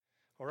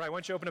All right, why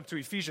don't you open up to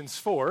Ephesians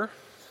 4,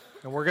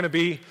 and we're going to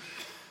be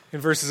in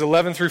verses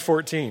 11 through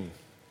 14.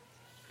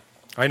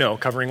 I know,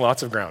 covering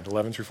lots of ground,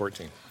 11 through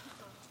 14.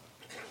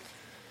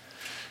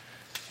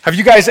 Have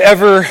you guys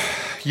ever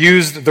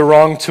used the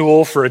wrong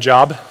tool for a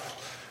job?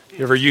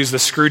 You ever used the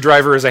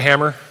screwdriver as a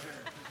hammer?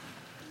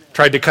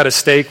 Tried to cut a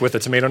steak with a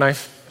tomato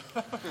knife?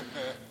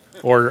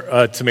 Or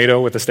a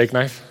tomato with a steak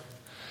knife?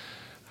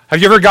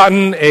 Have you ever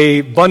gotten a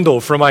bundle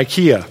from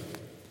IKEA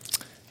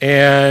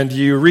and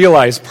you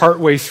realize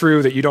partway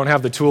through that you don't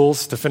have the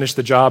tools to finish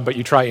the job, but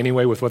you try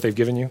anyway with what they've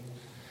given you?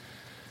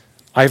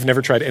 I've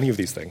never tried any of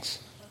these things.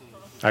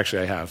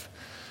 Actually, I have.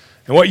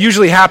 And what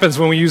usually happens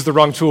when we use the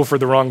wrong tool for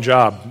the wrong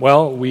job?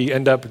 Well, we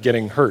end up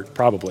getting hurt,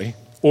 probably,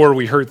 or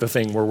we hurt the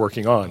thing we're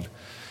working on.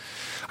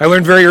 I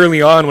learned very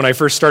early on when I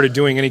first started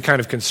doing any kind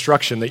of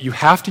construction that you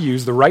have to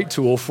use the right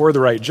tool for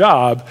the right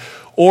job,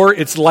 or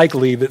it's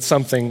likely that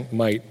something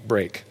might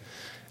break.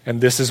 And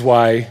this is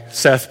why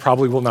Seth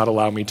probably will not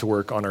allow me to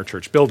work on our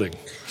church building.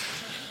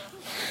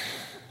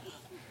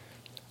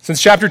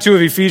 Since chapter 2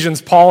 of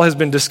Ephesians, Paul has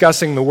been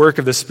discussing the work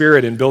of the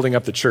Spirit in building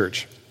up the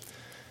church.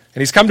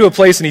 And he's come to a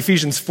place in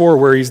Ephesians 4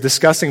 where he's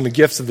discussing the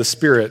gifts of the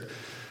Spirit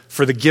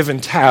for the given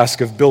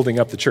task of building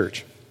up the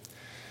church.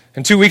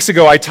 And 2 weeks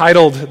ago, I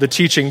titled the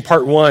teaching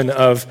Part 1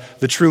 of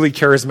The Truly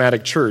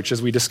Charismatic Church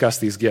as we discussed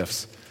these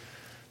gifts.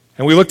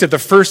 And we looked at the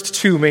first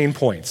two main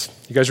points.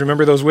 You guys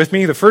remember those with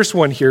me? The first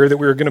one here that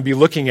we were going to be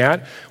looking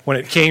at when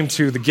it came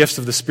to the gifts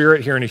of the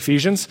Spirit here in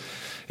Ephesians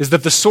is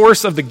that the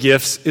source of the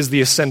gifts is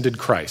the ascended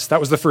Christ. That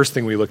was the first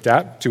thing we looked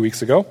at 2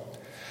 weeks ago.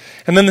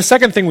 And then the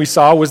second thing we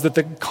saw was that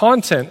the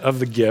content of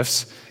the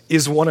gifts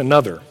is one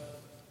another.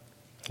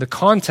 The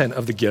content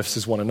of the gifts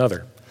is one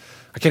another.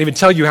 I can't even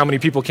tell you how many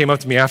people came up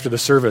to me after the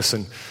service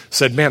and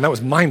said, "Man, that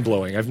was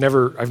mind-blowing. I've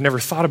never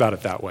thought about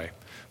it that way."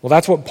 Well,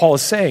 that's what Paul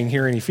is saying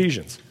here in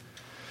Ephesians.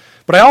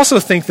 But I also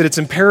think that it's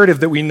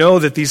imperative that we know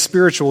that these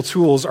spiritual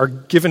tools are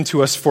given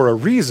to us for a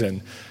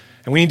reason,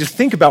 and we need to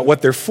think about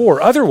what they're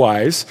for.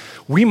 Otherwise,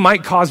 we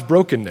might cause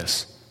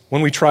brokenness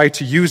when we try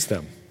to use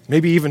them,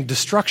 maybe even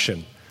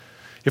destruction,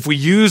 if we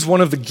use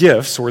one of the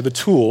gifts or the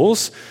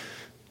tools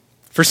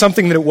for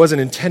something that it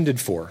wasn't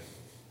intended for.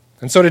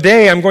 And so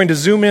today I'm going to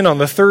zoom in on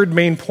the third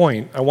main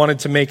point I wanted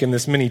to make in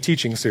this mini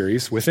teaching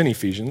series within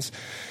Ephesians,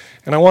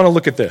 and I want to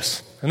look at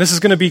this. And this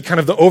is going to be kind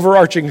of the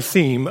overarching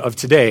theme of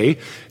today,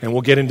 and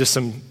we'll get into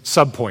some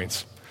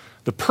subpoints.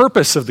 The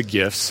purpose of the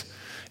gifts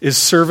is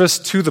service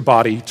to the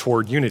body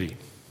toward unity.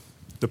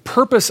 The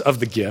purpose of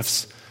the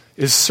gifts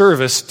is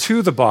service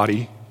to the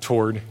body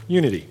toward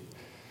unity.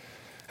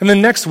 And then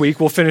next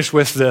week, we'll finish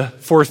with the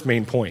fourth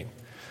main point.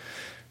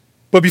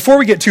 But before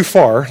we get too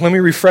far, let me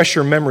refresh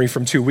your memory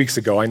from 2 weeks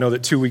ago. I know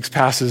that 2 weeks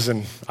passes,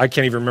 and I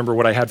can't even remember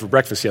what I had for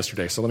breakfast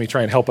yesterday, so let me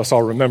try and help us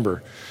all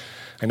remember.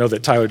 I know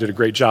that Tyler did a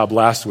great job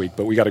last week,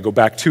 but we got to go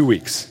back 2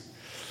 weeks.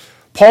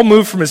 Paul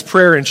moved from his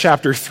prayer in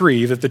chapter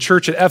 3 that the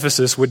church at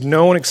Ephesus would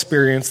know and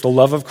experience the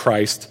love of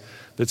Christ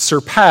that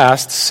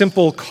surpassed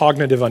simple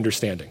cognitive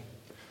understanding.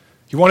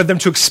 He wanted them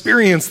to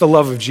experience the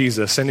love of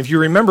Jesus. And if you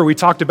remember, we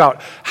talked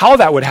about how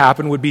that would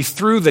happen would be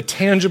through the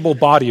tangible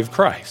body of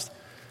Christ,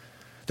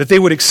 that they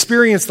would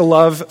experience the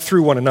love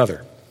through one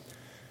another.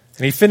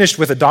 And he finished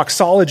with a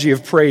doxology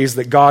of praise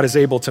that God is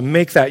able to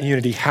make that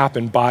unity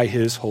happen by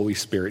his Holy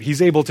Spirit.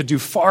 He's able to do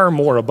far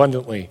more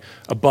abundantly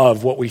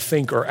above what we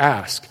think or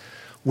ask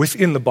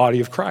within the body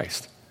of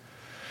Christ.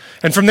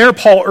 And from there,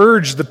 Paul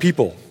urged the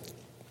people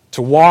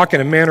to walk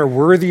in a manner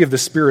worthy of the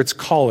Spirit's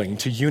calling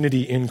to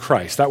unity in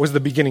Christ. That was the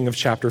beginning of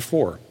chapter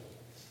 4.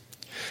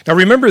 Now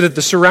remember that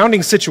the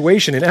surrounding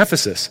situation in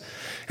Ephesus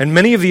and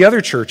many of the other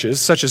churches,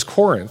 such as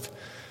Corinth,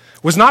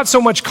 was not so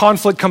much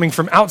conflict coming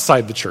from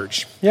outside the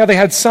church. Yeah, they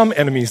had some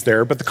enemies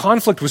there, but the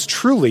conflict was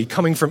truly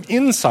coming from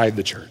inside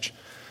the church.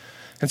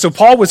 And so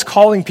Paul was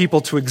calling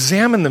people to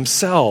examine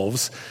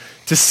themselves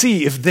to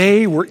see if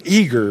they were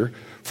eager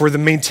for the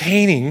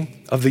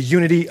maintaining of the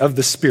unity of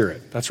the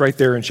Spirit. That's right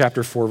there in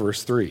chapter 4,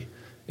 verse 3,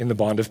 in the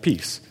bond of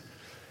peace.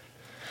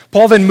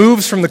 Paul then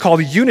moves from the call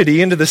to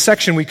unity into the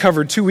section we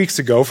covered 2 weeks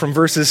ago from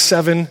verses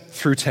 7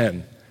 through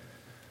 10.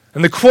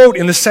 And the quote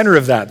in the center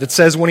of that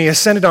says, "When he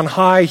ascended on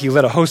high, he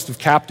led a host of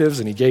captives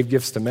and he gave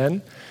gifts to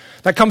men."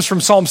 That comes from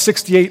Psalm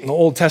 68 in the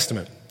Old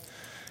Testament.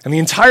 And the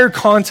entire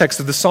context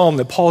of the psalm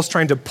that Paul is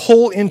trying to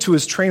pull into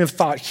his train of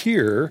thought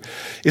here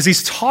is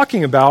he's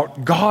talking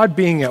about God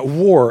being at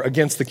war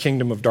against the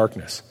kingdom of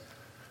darkness.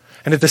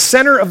 And at the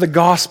center of the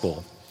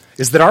gospel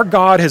is that our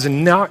God has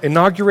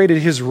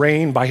inaugurated his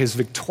reign by his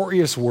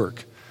victorious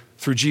work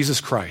through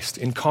Jesus Christ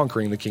in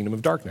conquering the kingdom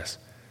of darkness.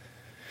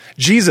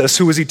 Jesus,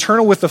 who was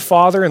eternal with the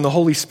Father and the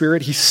Holy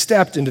Spirit, he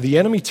stepped into the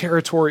enemy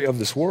territory of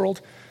this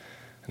world.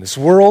 And this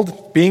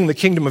world, being the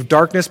kingdom of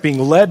darkness, being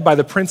led by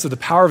the prince of the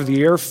power of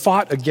the air,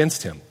 fought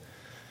against him.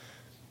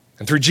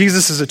 And through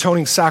Jesus'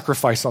 atoning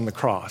sacrifice on the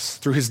cross,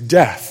 through his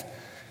death,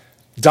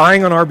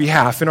 dying on our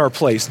behalf in our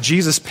place,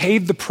 Jesus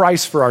paid the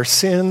price for our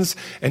sins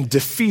and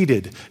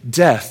defeated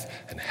death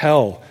and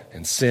hell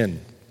and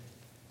sin.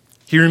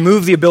 He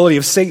removed the ability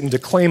of Satan to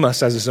claim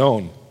us as his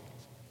own.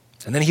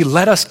 And then he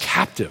led us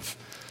captive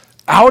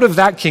out of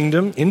that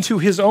kingdom into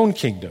his own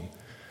kingdom,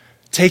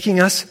 taking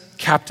us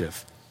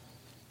captive.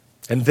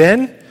 And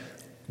then,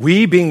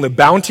 we, being the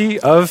bounty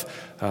of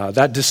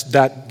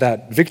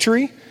that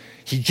victory,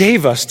 he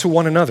gave us to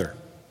one another.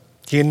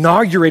 He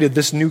inaugurated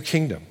this new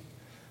kingdom.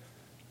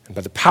 And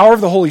by the power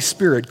of the Holy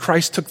Spirit,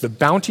 Christ took the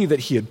bounty that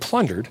he had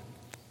plundered,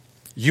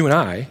 you and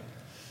I,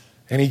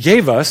 and he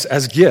gave us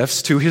as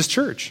gifts to his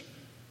church,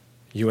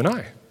 you and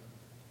I.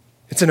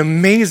 It's an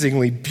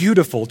amazingly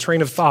beautiful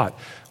train of thought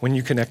when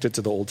you connect it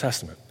to the Old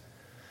Testament.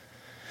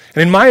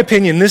 And in my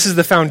opinion, this is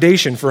the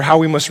foundation for how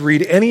we must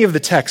read any of the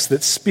texts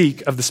that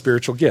speak of the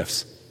spiritual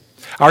gifts.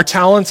 Our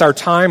talents, our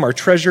time, our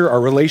treasure, our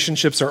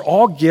relationships are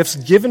all gifts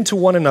given to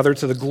one another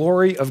to the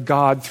glory of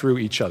God through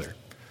each other.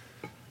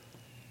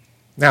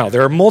 Now,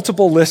 there are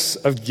multiple lists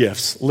of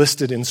gifts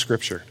listed in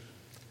Scripture.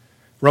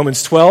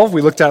 Romans 12,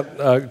 we looked at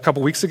a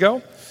couple weeks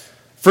ago.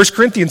 1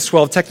 Corinthians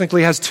 12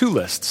 technically has two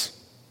lists.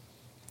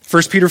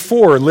 1 Peter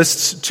 4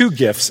 lists two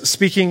gifts,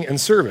 speaking and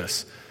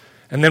service.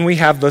 And then we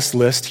have this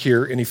list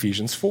here in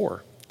Ephesians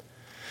 4.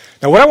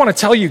 Now, what I want to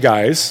tell you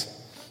guys,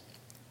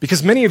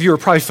 because many of you are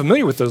probably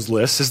familiar with those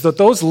lists, is that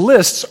those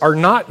lists are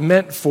not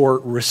meant for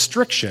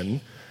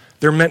restriction,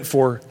 they're meant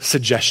for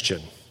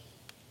suggestion.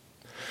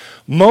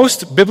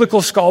 Most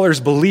biblical scholars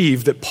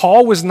believe that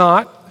Paul was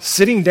not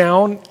sitting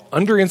down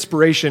under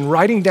inspiration,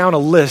 writing down a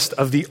list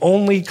of the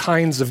only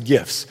kinds of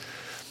gifts.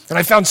 And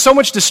I found so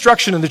much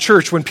destruction in the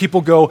church when people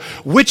go,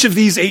 which of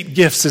these 8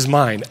 gifts is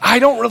mine? I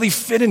don't really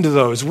fit into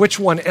those. Which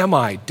one am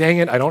I? Dang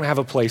it, I don't have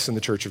a place in the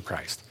church of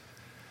Christ.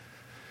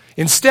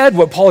 Instead,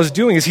 what Paul is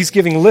doing is he's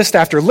giving list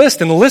after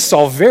list, and the lists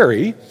all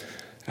vary,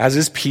 as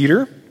is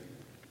Peter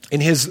in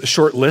his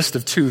short list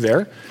of 2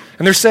 there.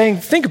 And they're saying,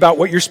 think about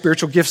what your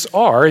spiritual gifts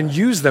are and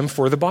use them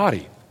for the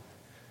body.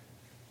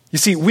 You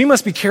see, we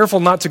must be careful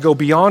not to go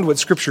beyond what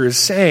Scripture is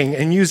saying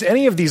and use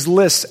any of these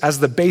lists as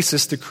the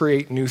basis to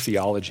create new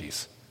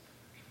theologies.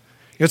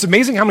 It's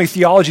amazing how many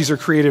theologies are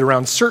created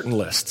around certain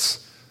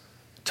lists.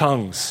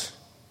 Tongues,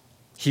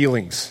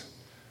 healings.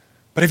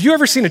 But have you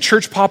ever seen a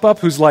church pop up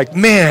who's like,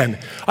 man,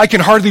 I can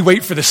hardly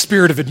wait for the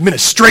spirit of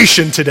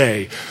administration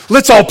today.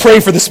 Let's all pray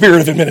for the spirit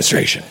of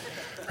administration,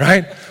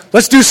 right?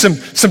 Let's do some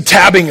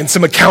tabbing and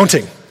some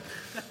accounting,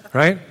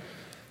 right?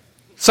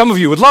 Some of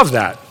you would love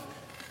that.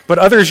 But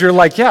others, you're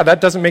like, yeah,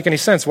 that doesn't make any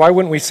sense. Why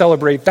wouldn't we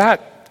celebrate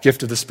that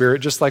gift of the Spirit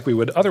just like we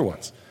would other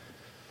ones?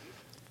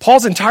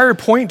 Paul's entire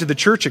point to the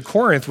church at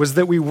Corinth was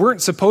that we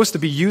weren't supposed to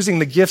be using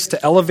the gifts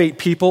to elevate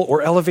people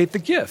or elevate the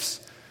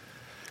gifts.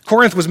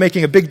 Corinth was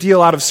making a big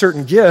deal out of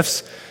certain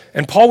gifts,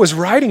 and Paul was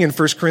writing in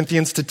 1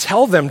 Corinthians to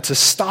tell them to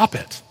stop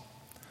it.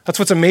 That's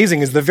what's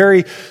amazing, is the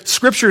very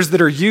scriptures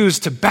that are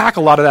used to back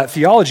a lot of that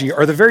theology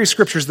are the very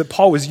scriptures that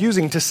Paul was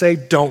using to say,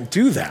 don't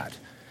do that.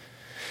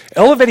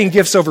 Elevating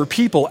gifts over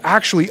people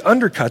actually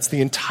undercuts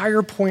the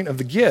entire point of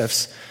the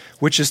gifts,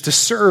 which is to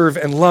serve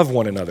and love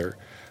one another,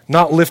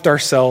 not lift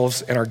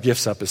ourselves and our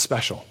gifts up as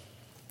special.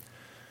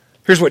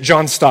 Here's what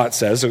John Stott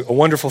says, a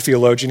wonderful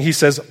theologian. He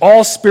says,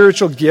 all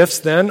spiritual gifts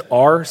then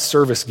are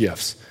service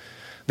gifts.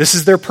 This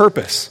is their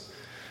purpose.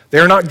 They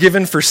are not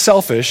given for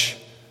selfish,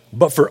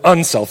 but for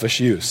unselfish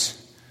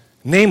use,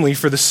 namely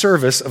for the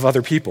service of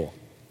other people.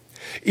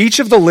 Each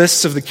of the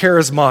lists of the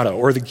charismata,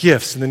 or the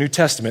gifts in the New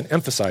Testament,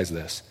 emphasize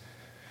this.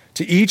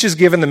 To each is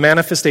given the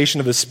manifestation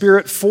of the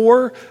Spirit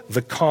for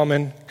the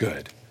common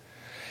good.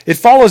 It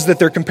follows that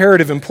their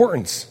comparative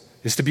importance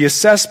is to be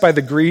assessed by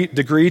the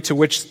degree to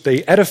which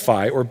they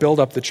edify or build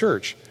up the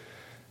church.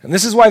 And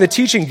this is why the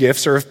teaching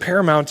gifts are of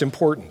paramount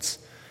importance.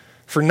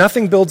 For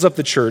nothing builds up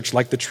the church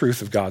like the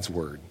truth of God's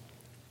word.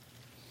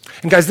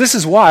 And guys, this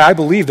is why I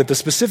believe that the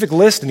specific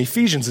list in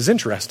Ephesians is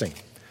interesting.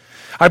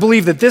 I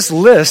believe that this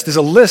list is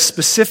a list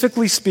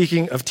specifically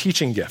speaking of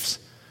teaching gifts.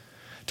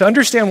 To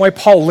understand why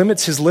Paul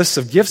limits his lists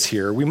of gifts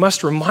here, we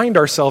must remind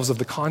ourselves of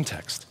the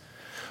context.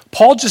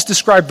 Paul just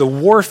described the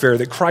warfare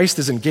that Christ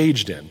is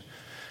engaged in.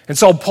 And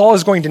so Paul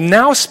is going to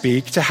now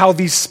speak to how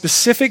these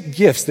specific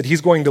gifts that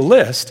he's going to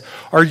list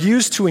are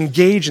used to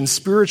engage in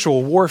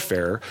spiritual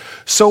warfare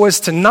so as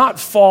to not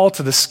fall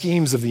to the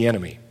schemes of the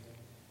enemy.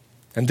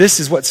 And this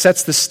is what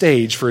sets the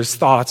stage for his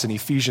thoughts in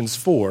Ephesians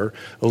 4,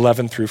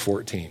 11 through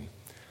 14.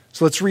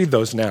 So let's read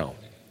those now.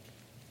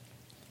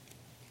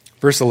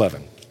 Verse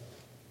 11.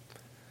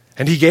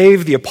 And he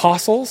gave the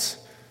apostles,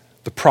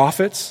 the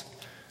prophets,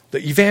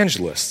 the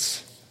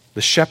evangelists,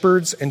 the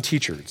shepherds and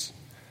teachers,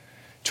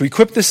 to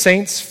equip the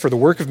saints for the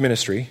work of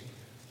ministry,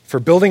 for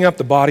building up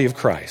the body of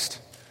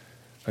Christ,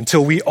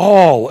 until we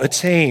all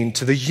attain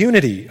to the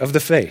unity of the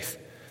faith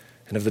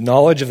and of the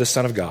knowledge of the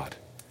Son of God,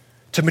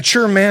 to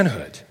mature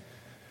manhood,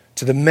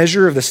 to the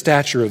measure of the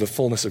stature of the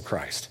fullness of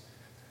Christ,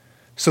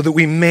 so that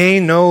we may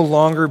no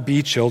longer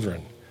be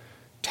children,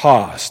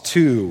 tossed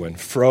to and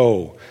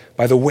fro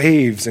by the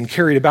waves and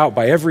carried about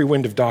by every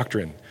wind of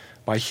doctrine,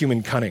 by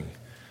human cunning,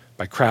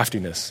 by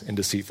craftiness and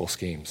deceitful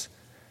schemes.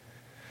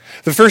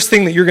 The first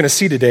thing that you're going to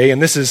see today,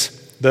 and this is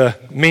the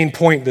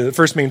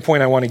first main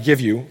point I want to give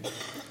you,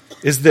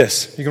 is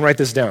this. You can write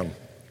this down.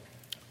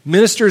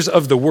 Ministers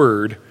of the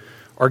word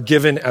are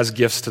given as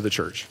gifts to the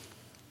church.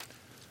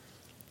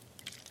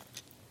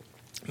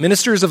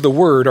 Ministers of the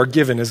word are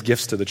given as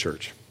gifts to the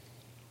church.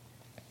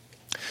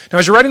 Now,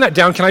 as you're writing that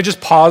down, can I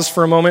just pause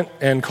for a moment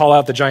and call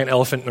out the giant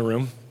elephant in the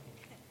room?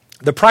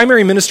 The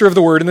primary minister of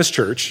the word in this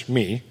church,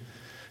 me,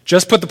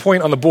 just put the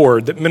point on the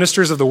board that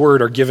ministers of the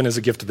word are given as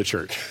a gift to the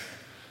church.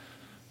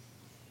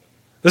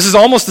 This is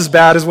almost as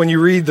bad as when you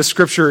read the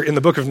scripture in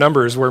the book of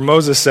Numbers where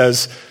Moses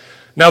says,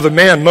 "Now the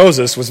man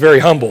Moses was very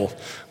humble,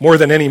 more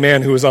than any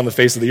man who was on the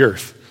face of the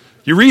earth."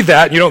 You read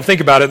that, and you don't think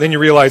about it, then you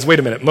realize, wait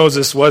a minute,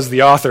 Moses was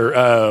the author.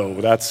 Oh,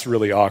 that's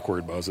really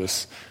awkward,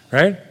 Moses,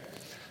 right?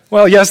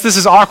 Well, yes, this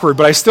is awkward,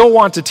 but I still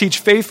want to teach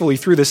faithfully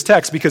through this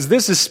text because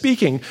this is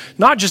speaking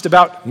not just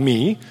about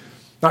me,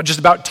 not just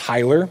about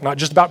Tyler, not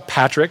just about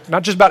Patrick,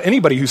 not just about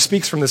anybody who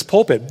speaks from this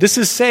pulpit. This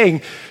is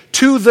saying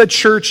to the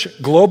church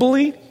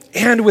globally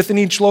and within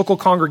each local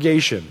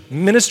congregation,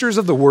 ministers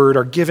of the word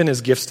are given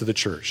as gifts to the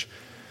church.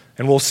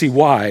 And we'll see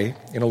why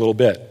in a little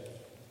bit.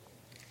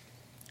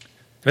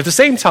 And at the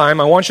same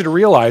time, I want you to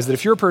realize that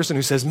if you're a person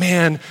who says,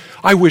 "Man,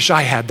 I wish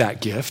I had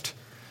that gift,"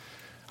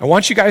 I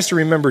want you guys to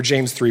remember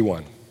James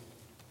 3:1.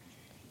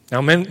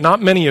 Now,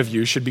 not many of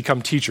you should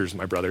become teachers,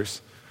 my brothers,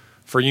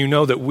 for you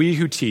know that we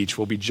who teach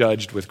will be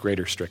judged with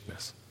greater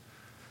strictness.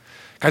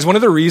 Guys, one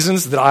of the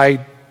reasons that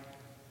I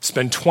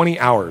spend 20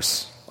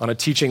 hours on a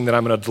teaching that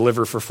I'm going to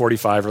deliver for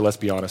 45, or let's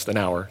be honest, an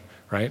hour,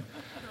 right,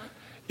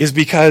 is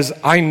because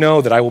I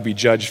know that I will be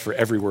judged for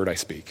every word I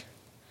speak.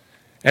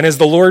 And as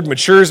the Lord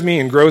matures me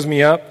and grows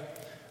me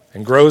up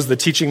and grows the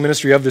teaching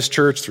ministry of this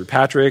church through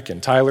Patrick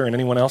and Tyler and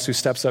anyone else who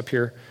steps up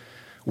here,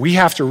 we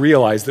have to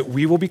realize that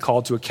we will be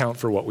called to account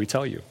for what we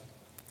tell you.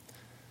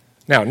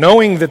 Now,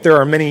 knowing that there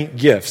are many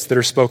gifts that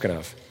are spoken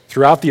of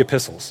throughout the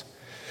epistles,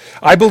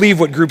 I believe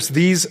what groups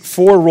these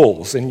four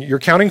roles, and you're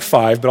counting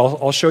five, but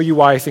I'll show you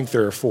why I think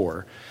there are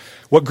four.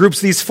 What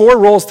groups these four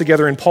roles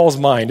together in Paul's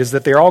mind is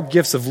that they're all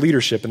gifts of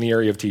leadership in the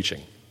area of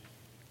teaching.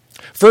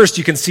 First,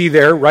 you can see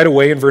there right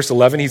away in verse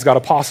 11, he's got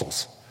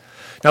apostles.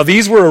 Now,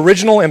 these were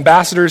original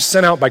ambassadors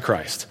sent out by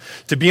Christ.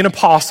 To be an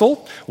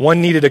apostle,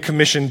 one needed a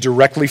commission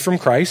directly from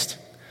Christ.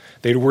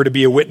 They were to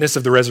be a witness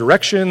of the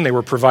resurrection. They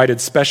were provided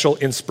special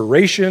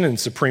inspiration and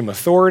supreme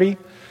authority.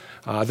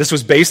 This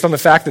was based on the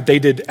fact that they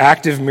did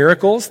active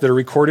miracles that are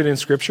recorded in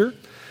Scripture,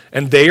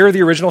 and they are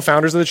the original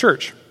founders of the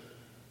church.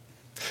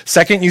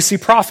 Second, you see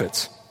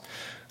prophets.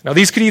 Now,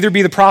 these could either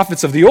be the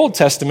prophets of the Old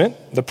Testament,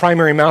 the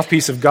primary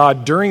mouthpiece of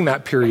God during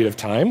that period of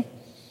time,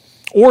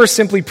 or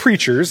simply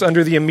preachers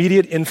under the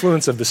immediate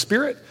influence of the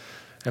Spirit,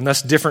 and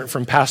thus different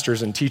from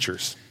pastors and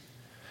teachers.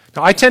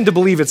 Now, I tend to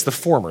believe it's the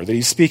former, that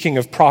he's speaking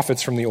of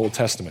prophets from the Old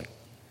Testament.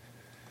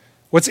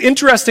 What's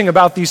interesting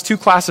about these two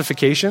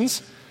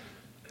classifications,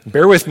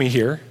 bear with me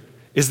here,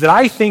 is that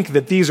I think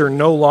that these are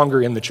no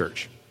longer in the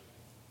church.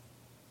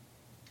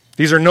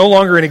 These are no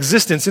longer in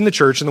existence in the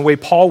church in the way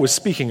Paul was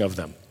speaking of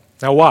them.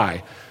 Now,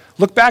 why?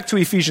 Look back to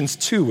Ephesians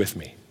 2 with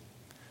me.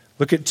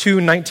 Look at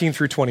 2:19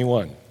 through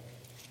 21.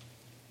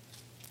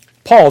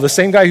 Paul, the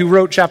same guy who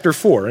wrote chapter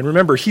 4, and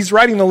remember, he's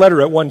writing the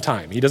letter at one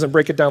time. He doesn't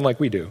break it down like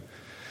we do.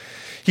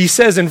 He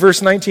says in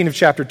verse 19 of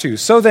chapter 2,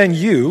 "So then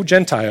you,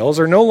 Gentiles,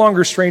 are no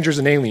longer strangers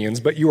and aliens,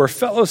 but you are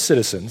fellow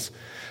citizens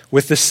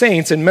with the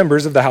saints and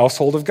members of the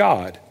household of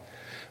God,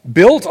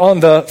 built on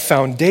the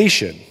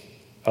foundation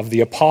of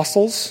the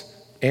apostles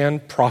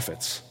and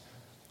prophets,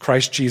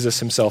 Christ Jesus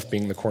himself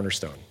being the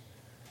cornerstone."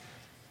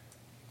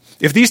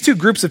 If these two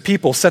groups of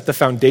people set the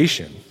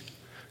foundation,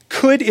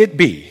 could it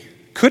be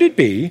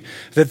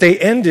that they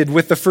ended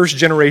with the first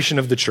generation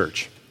of the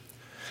church?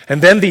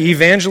 And then the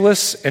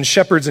evangelists and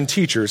shepherds and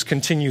teachers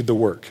continued the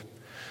work.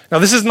 Now,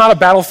 this is not a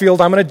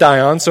battlefield I'm going to die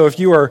on, so if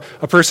you are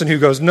a person who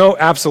goes, "No,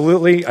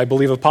 absolutely, I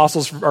believe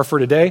apostles are for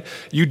today,"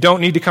 you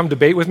don't need to come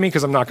debate with me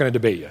because I'm not going to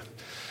debate you.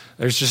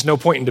 There's just no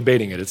point in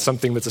debating it. It's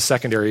something that's a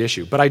secondary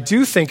issue. But I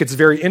do think it's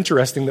very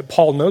interesting that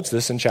Paul notes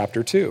this in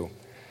chapter 2.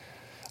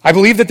 I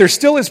believe that there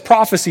still is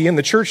prophecy in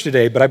the church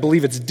today, but I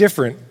believe it's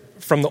different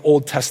from the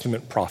Old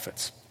Testament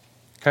prophets.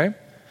 Okay?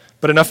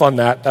 But enough on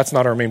that. That's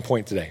not our main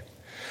point today.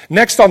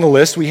 Next on the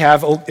list, we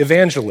have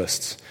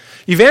evangelists.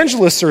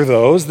 Evangelists are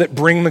those that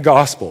bring the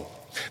gospel.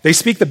 They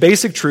speak the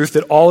basic truth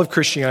that all of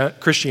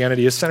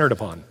Christianity is centered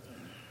upon.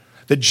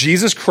 That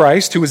Jesus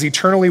Christ, who is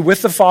eternally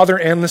with the Father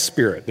and the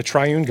Spirit, the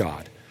triune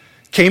God,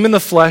 came in the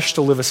flesh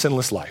to live a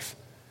sinless life.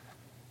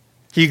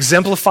 He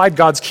exemplified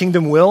God's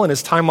kingdom will in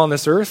his time on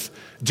this earth,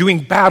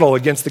 doing battle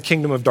against the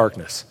kingdom of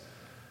darkness.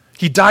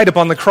 He died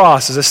upon the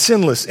cross as a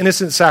sinless,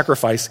 innocent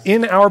sacrifice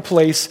in our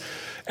place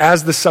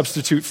as the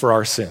substitute for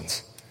our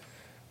sins.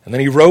 And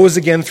then he rose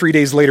again 3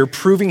 days later,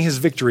 proving his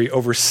victory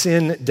over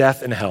sin,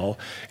 death, and hell.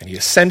 And he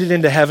ascended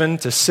into heaven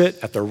to sit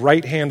at the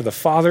right hand of the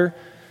Father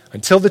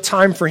until the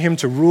time for him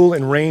to rule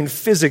and reign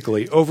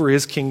physically over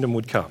his kingdom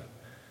would come.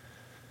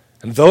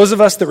 And those of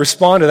us that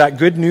respond to that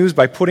good news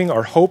by putting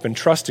our hope and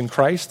trust in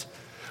Christ,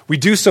 we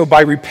do so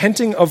by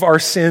repenting of our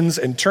sins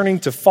and turning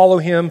to follow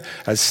him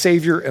as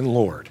Savior and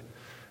Lord.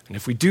 And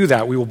if we do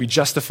that, we will be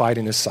justified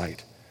in his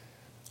sight.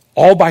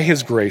 All by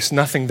his grace,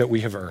 nothing that we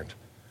have earned.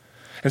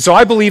 And so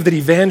I believe that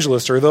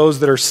evangelists are those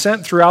that are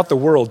sent throughout the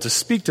world to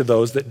speak to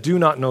those that do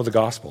not know the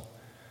gospel.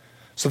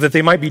 so that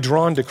they might be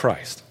drawn to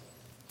Christ.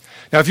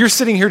 Now, if you're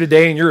sitting here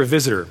today and you're a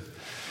visitor,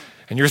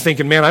 and you're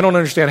thinking, man, I don't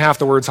understand half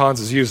the words Hans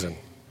is using,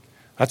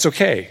 that's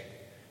okay.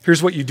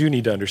 Here's what you do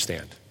need to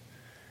understand.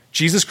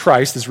 Jesus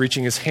Christ is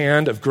reaching his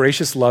hand of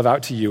gracious love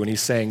out to you, and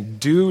he's saying,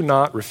 do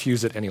not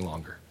refuse it any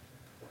longer.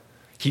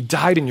 He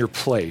died in your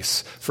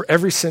place for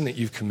every sin that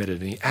you've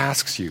committed, and he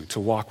asks you to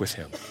walk with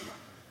him.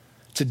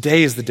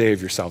 Today is the day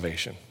of your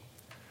salvation.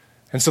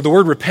 And so the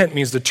word repent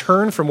means to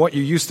turn from what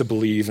you used to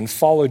believe and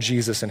follow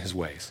Jesus and his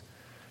ways.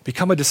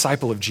 Become a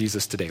disciple of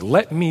Jesus today.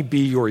 Let me be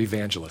your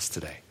evangelist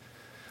today.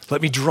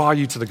 Let me draw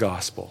you to the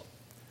gospel.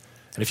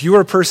 And if you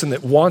are a person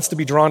that wants to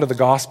be drawn to the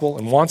gospel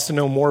and wants to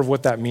know more of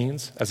what that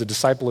means as a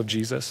disciple of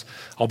Jesus,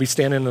 I'll be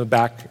standing in the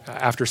back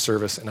after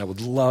service, and I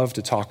would love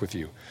to talk with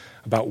you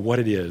about what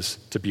it is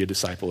to be a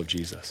disciple of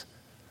Jesus.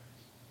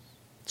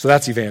 So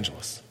that's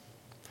evangelists.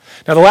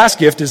 Now, the last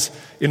gift is,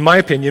 in my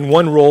opinion,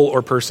 one role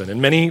or person.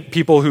 And many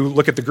people who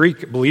look at the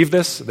Greek believe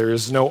this. There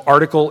is no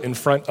article in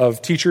front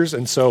of teachers,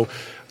 and so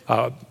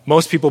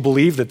most people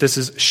believe that this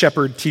is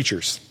shepherd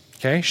teachers.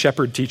 Okay,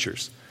 shepherd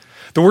teachers.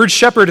 The word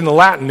shepherd in the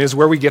Latin is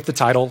where we get the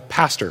title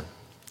pastor.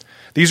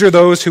 These are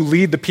those who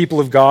lead the people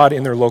of God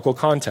in their local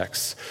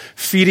contexts,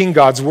 feeding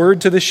God's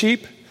word to the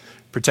sheep,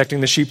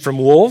 protecting the sheep from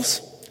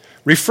wolves,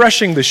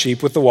 refreshing the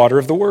sheep with the water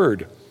of the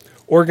word,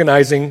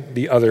 organizing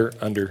the other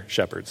under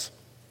shepherds.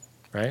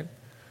 Right?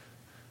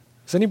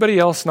 Does anybody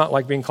else not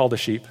like being called a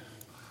sheep?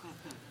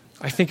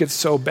 I think it's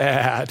so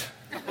bad.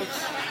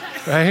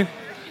 Right?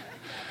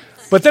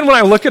 But then when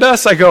I look at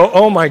us, I go,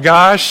 oh my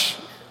gosh,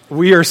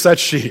 we are such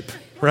sheep,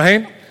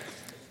 right?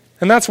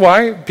 And that's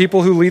why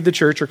people who lead the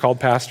church are called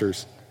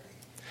pastors.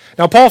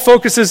 Now, Paul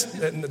focuses,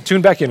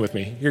 tune back in with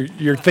me.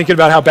 You're thinking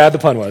about how bad the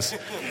pun was.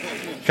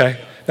 Okay.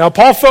 Now,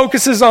 Paul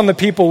focuses on the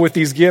people with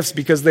these gifts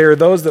because they are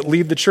those that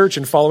lead the church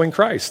in following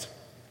Christ.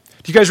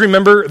 Do you guys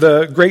remember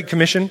the Great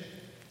Commission?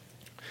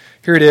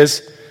 Here it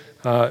is,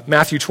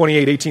 Matthew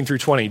 28, 18 through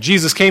 20.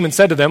 Jesus came and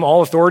said to them,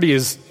 all authority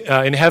is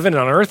in heaven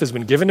and on earth has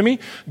been given to me.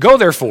 Go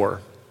therefore.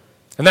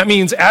 And that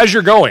means as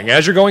you're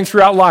going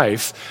throughout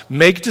life,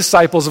 make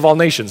disciples of all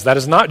nations. That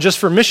is not just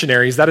for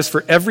missionaries, that is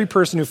for every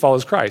person who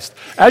follows Christ.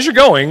 As you're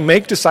going,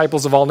 make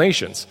disciples of all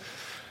nations.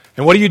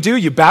 And what do?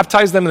 You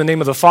baptize them in the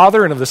name of the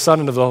Father and of the Son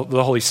and of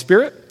the Holy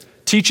Spirit,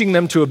 teaching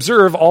them to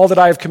observe all that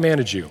I have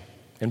commanded you.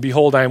 And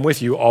behold, I am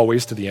with you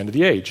always to the end of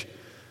the age.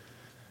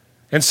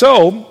 And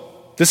so,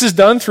 this is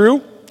done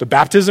through the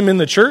baptism in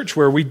the church,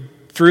 where we,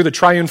 through the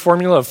triune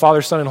formula of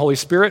Father, Son, and Holy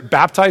Spirit,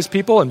 baptize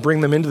people and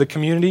bring them into the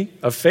community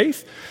of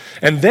faith.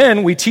 And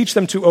then we teach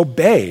them to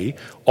obey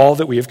all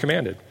that we have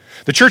commanded.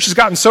 The church has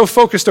gotten so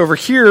focused over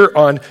here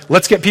on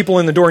let's get people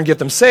in the door and get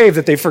them saved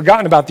that they've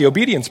forgotten about the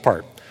obedience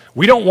part.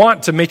 We don't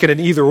want to make it an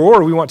either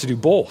or, we want to do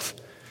both.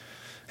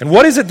 And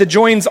what is it that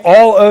joins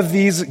all of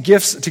these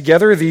gifts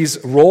together,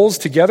 these roles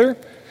together?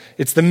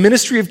 It's the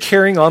ministry of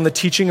carrying on the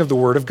teaching of the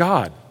Word of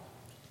God.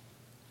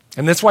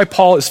 And that's why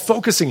Paul is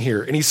focusing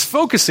here. And he's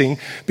focusing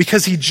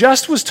because he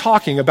just was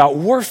talking about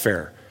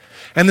warfare.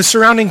 And the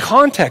surrounding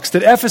context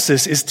at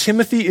Ephesus is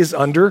Timothy is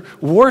under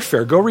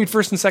warfare. Go read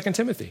 1 and 2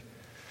 Timothy.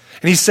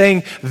 And he's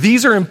saying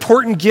these are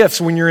important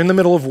gifts when you're in the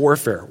middle of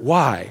warfare.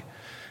 Why?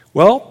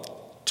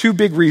 Well, two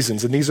big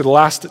reasons. And these are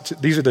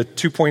the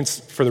 2 points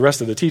for the rest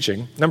of the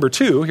teaching. Number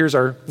 2, here's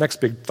our next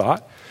big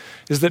thought,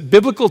 is that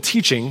biblical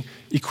teaching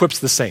equips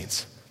the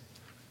saints.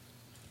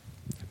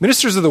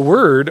 Ministers of the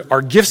word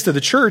are gifts to the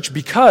church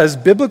because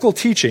biblical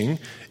teaching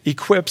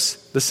equips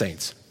the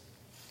saints.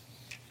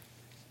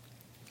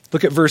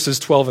 Look at verses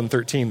 12 and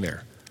 13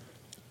 there.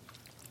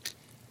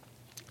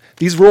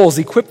 These roles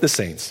equip the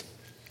saints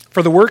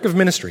for the work of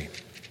ministry,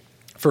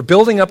 for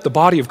building up the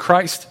body of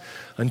Christ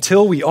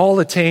until we all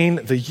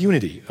attain the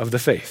unity of the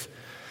faith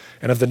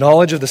and of the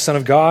knowledge of the Son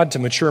of God to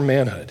mature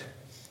manhood,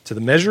 to the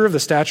measure of the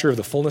stature of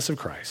the fullness of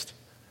Christ.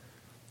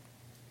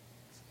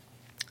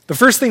 The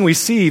first thing we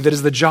see that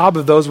is the job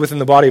of those within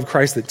the body of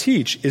Christ that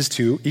teach is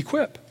to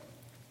equip.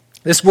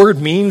 This word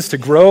means to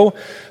grow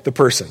the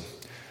person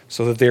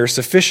so that they are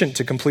sufficient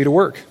to complete a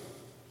work.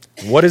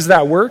 What is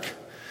that work?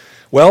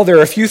 Well, there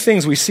are a few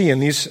things we see in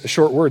these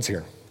short words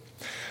here.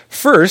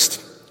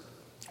 First,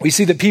 we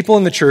see that people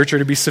in the church are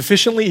to be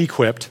sufficiently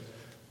equipped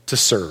to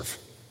serve.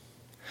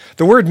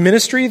 The word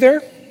ministry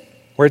there,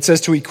 where it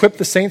says to equip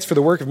the saints for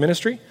the work of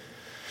ministry,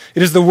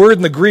 it is the word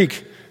in the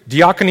Greek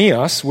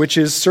diakonios, which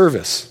is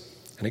service.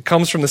 And it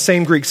comes from the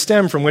same Greek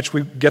stem from which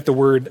we get the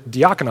word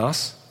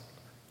diakonos,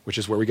 which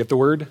is where we get the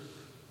word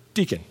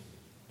deacon.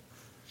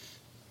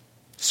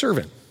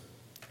 Servant.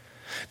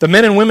 The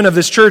men and women of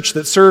this church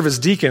that serve as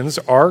deacons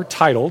are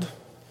titled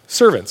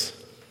servants.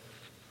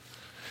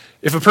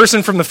 If a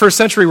person from the first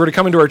century were to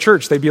come into our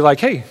church, they'd be like,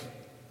 hey,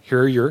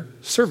 here are your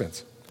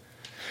servants.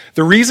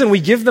 The reason we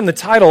give them the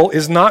title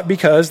is not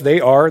because they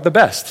are the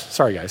best.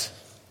 Sorry, guys.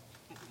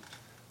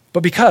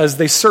 But because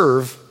they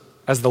serve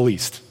as the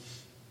least.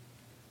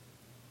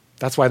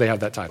 That's why they have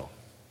that title.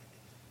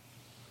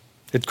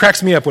 It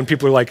cracks me up when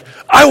people are like,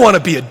 I want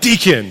to be a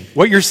deacon.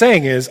 What you're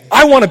saying is,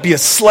 I want to be a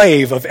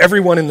slave of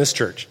everyone in this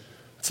church.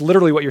 That's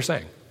literally what you're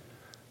saying.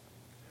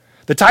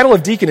 The title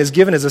of deacon is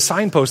given as a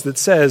signpost that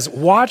says,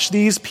 watch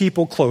these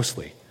people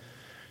closely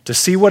to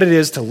see what it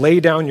is to lay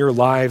down your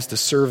lives to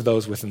serve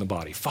those within the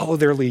body. Follow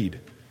their lead.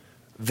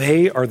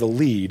 They are the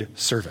lead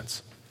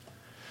servants.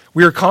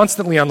 We are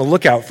constantly on the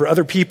lookout for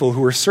other people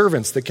who are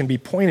servants that can be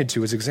pointed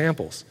to as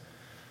examples.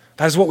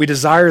 That is what we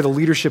desire the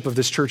leadership of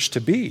this church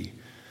to be.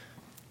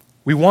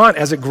 We want,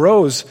 as it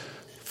grows,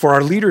 for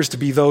our leaders to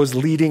be those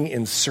leading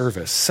in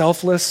service,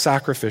 selfless,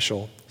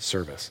 sacrificial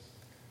service.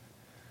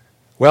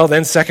 Well,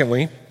 then,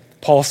 secondly,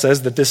 Paul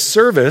says that this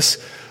service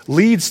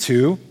leads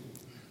to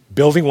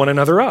building one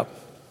another up.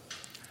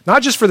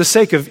 Not just for the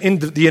sake of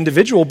the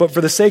individual, but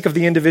for the sake of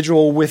the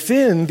individual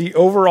within the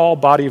overall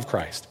body of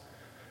Christ.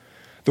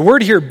 The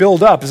word here,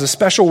 build up, is a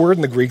special word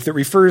in the Greek that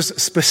refers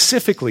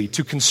specifically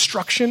to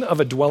construction of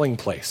a dwelling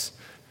place.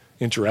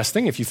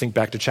 Interesting, if you think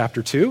back to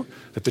chapter 2,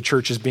 that the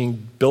church is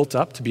being built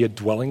up to be a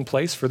dwelling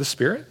place for the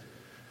Spirit.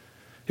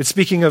 It's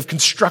speaking of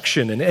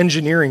construction and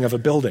engineering of a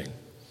building.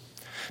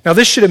 Now,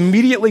 this should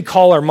immediately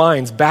call our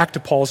minds back to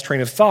Paul's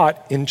train of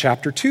thought in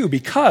chapter 2,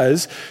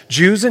 because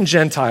Jews and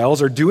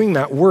Gentiles are doing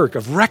that work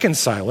of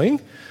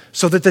reconciling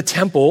so that the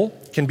temple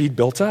can be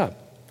built up.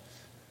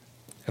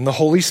 And the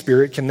Holy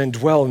Spirit can then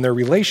dwell in their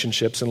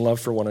relationships and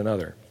love for one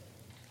another.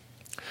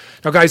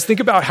 Now, guys, think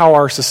about how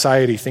our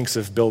society thinks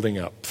of building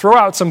up. Throw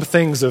out some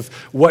things of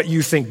what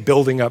you think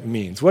building up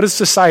means. What does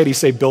society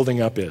say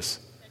building up is?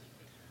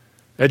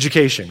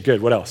 Education.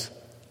 Good. What else?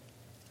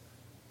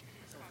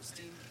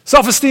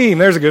 Self-esteem,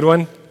 there's a good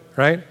one,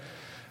 right?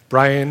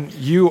 Brian,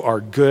 you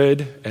are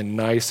good and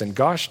nice, and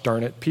gosh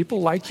darn it, people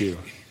like you.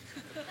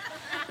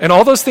 And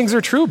all those things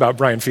are true about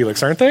Brian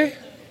Felix, aren't they?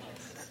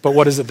 But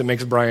what is it that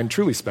makes Brian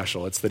truly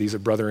special? It's that he's a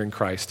brother in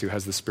Christ who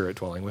has the Spirit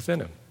dwelling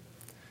within him.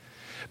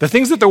 The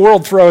things that the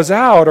world throws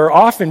out are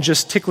often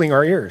just tickling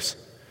our ears.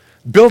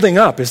 Building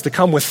up is to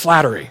come with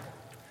flattery.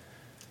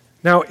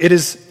 Now, it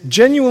is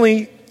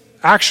genuinely,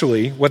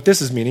 actually, what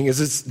this is meaning is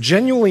it's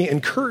genuinely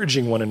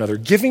encouraging one another,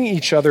 giving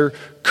each other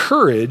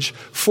courage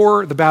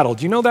for the battle.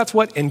 Do you know that's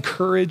what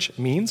encourage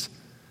means?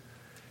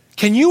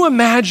 Can you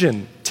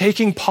imagine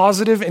taking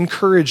positive,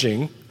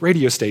 encouraging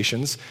radio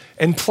stations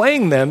and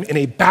playing them in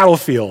a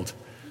battlefield?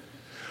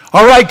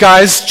 All right,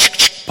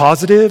 guys,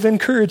 positive,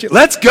 encouraging.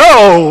 Let's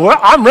go.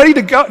 I'm ready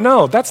to go.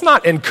 No, that's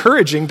not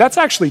encouraging. That's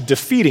actually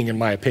defeating, in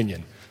my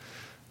opinion,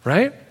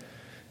 right?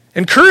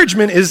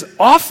 Encouragement is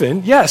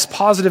often, yes,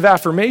 positive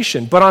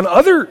affirmation, but on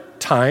other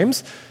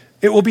times,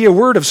 it will be a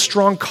word of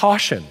strong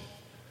caution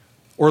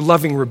or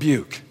loving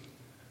rebuke.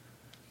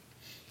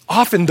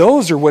 Often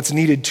those are what's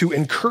needed to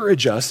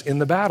encourage us in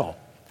the battle.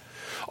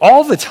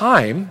 All the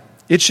time,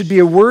 it should be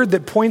a word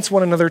that points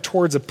one another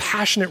towards a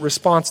passionate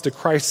response to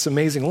Christ's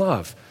amazing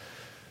love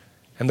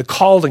and the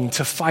calling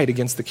to fight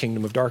against the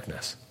kingdom of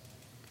darkness.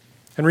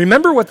 And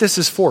remember what this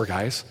is for,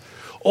 guys.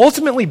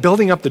 Ultimately,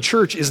 building up the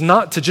church is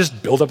not to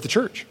just build up the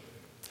church.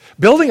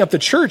 Building up the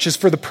church is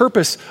for the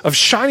purpose of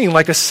shining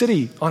like a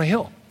city on a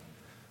hill.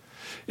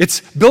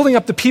 It's building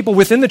up the people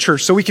within the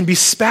church so we can be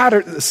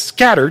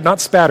scattered, not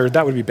spattered,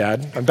 that would be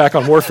bad. I'm back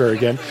on warfare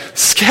again.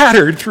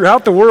 Scattered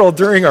throughout the world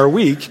during our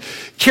week,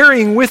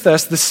 carrying with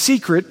us the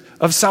secret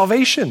of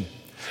salvation,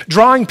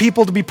 drawing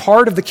people to be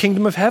part of the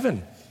kingdom of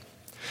heaven.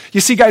 You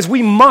see, guys,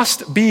 we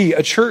must be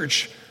a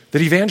church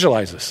that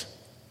evangelizes.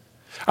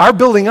 Our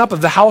building up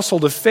of the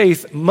household of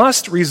faith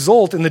must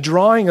result in the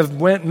drawing of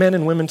men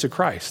and women to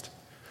Christ.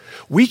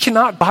 We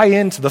cannot buy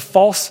into the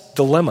false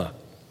dilemma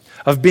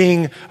of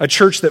being a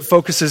church that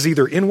focuses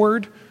either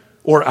inward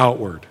or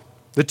outward.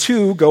 The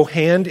two go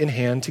hand in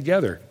hand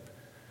together.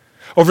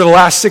 Over the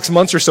last 6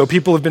 months or so,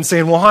 people have been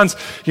saying, well, Hans,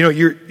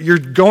 you're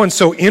going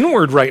so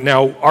inward right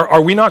now.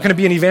 Are we not going to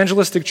be an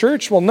evangelistic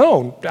church? Well,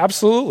 no,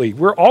 absolutely.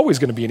 We're always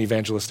going to be an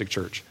evangelistic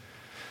church.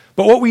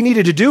 But what we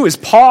needed to do is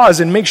pause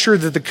and make sure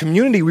that the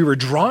community we were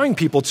drawing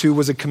people to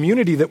was a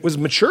community that was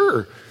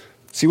mature.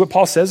 See what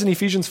Paul says in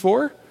Ephesians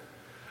 4?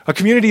 A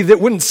community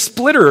that wouldn't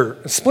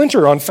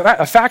splinter on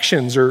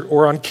factions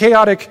or on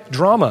chaotic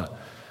drama,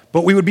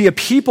 but we would be a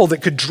people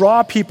that could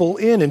draw people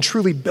in and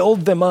truly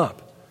build them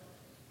up.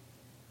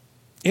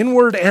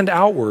 Inward and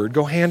outward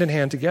go hand in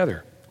hand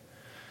together.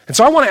 And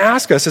so I want to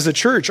ask us as a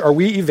church, are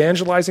we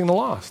evangelizing the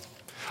lost?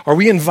 Are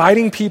we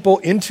inviting people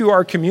into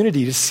our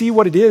community to see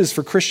what it is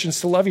for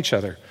Christians to love each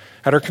other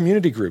at our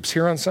community groups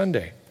here on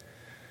Sunday?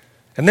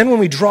 And then when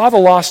we draw the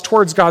lost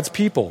towards God's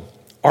people,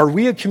 are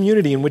we a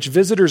community in which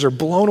visitors are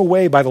blown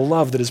away by the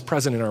love that is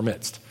present in our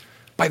midst,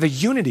 by the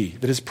unity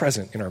that is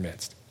present in our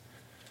midst?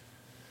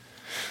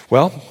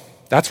 Well,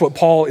 that's what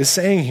Paul is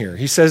saying here.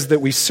 He says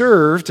that we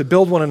serve to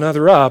build one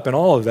another up, and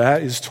all of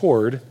that is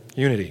toward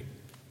unity.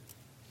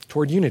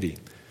 Toward unity.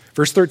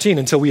 Verse 13,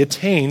 until we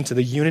attain to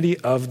the unity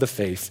of the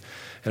faith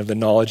and of the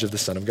knowledge of the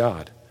Son of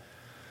God.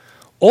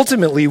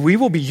 Ultimately, we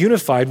will be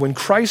unified when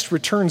Christ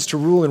returns to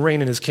rule and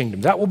reign in his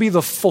kingdom. That will be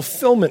the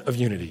fulfillment of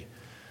unity.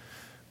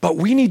 But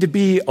we need to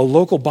be a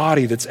local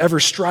body that's ever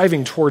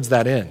striving towards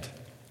that end.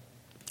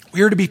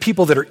 We are to be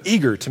people that are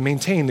eager to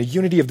maintain the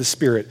unity of the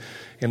Spirit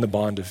in the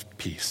bond of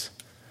peace.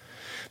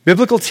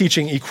 Biblical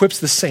teaching equips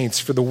the saints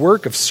for the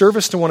work of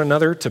service to one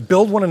another, to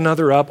build one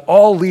another up,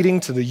 all leading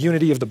to the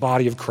unity of the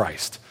body of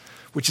Christ,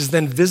 which is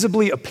then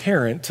visibly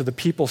apparent to the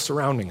people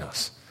surrounding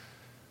us.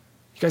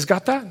 You guys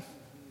got that?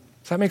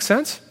 Does that make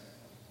sense?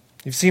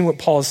 You've seen what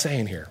Paul is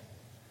saying here.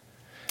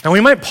 And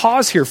we might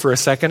pause here for a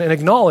second and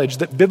acknowledge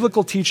that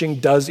biblical teaching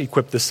does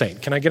equip the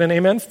saint. Can I get an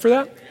amen for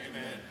that?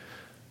 Amen.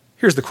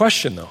 Here's the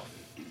question, though.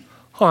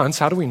 Hans,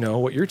 how do we know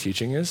what you're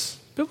teaching is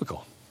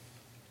biblical?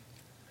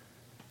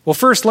 Well,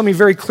 first, let me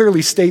very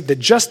clearly state that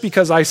just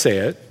because I say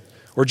it,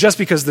 or just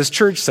because this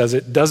church says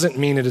it, doesn't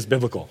mean it is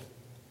biblical.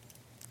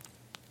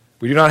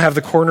 We do not have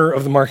the corner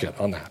of the market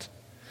on that.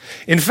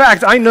 In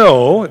fact, I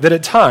know that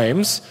at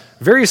times,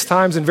 various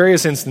times in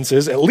various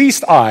instances, at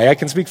least I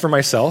can speak for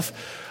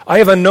myself, I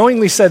have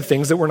unknowingly said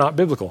things that were not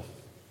biblical.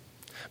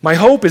 My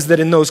hope is that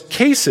in those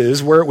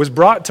cases where it was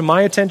brought to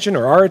my attention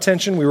or our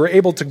attention, we were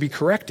able to be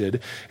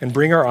corrected and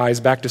bring our eyes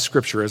back to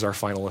Scripture as our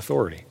final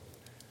authority.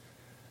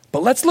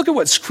 But let's look at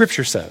what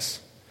Scripture says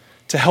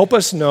to help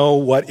us know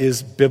what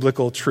is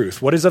biblical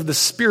truth, what is of the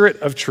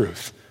spirit of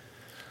truth.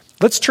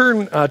 Let's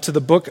turn to the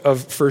book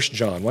of 1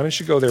 John. Why don't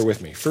you go there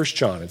with me? 1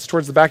 John. It's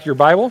towards the back of your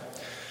Bible.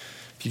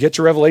 If you get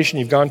to Revelation,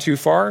 you've gone too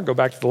far. Go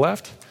back to the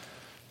left.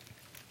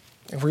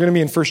 And we're going to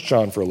be in 1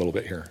 John for a little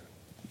bit here.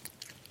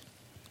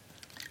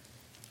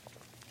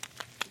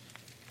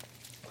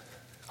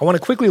 I want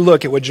to quickly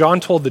look at what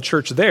John told the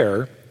church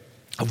there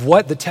of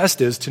what the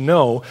test is to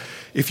know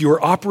if you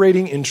are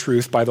operating in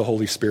truth by the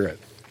Holy Spirit.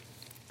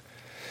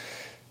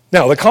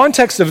 Now, the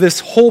context of this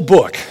whole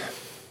book,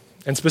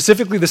 and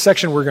specifically the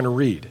section we're going to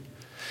read,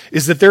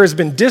 is that there has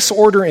been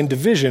disorder and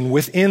division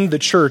within the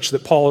church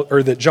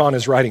that John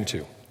is writing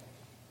to.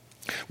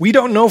 We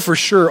don't know for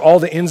sure all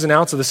the ins and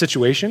outs of the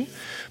situation,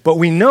 but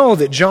we know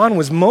that John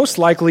was most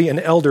likely an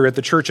elder at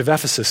the church of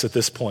Ephesus at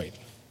this point.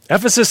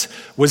 Ephesus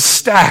was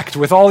stacked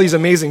with all these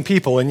amazing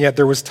people, and yet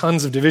there was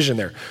tons of division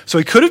there. So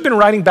he could have been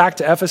writing back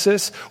to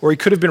Ephesus, or he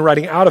could have been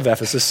writing out of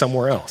Ephesus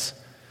somewhere else.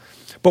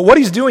 But what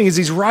he's doing is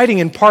he's writing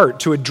in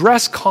part to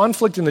address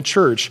conflict in the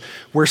church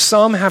where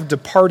some have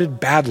departed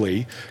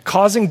badly,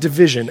 causing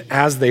division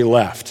as they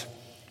left.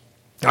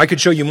 I could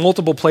show you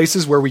multiple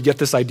places where we get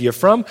this idea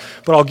from,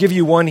 but I'll give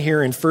you one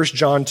here in 1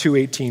 John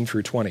 2:18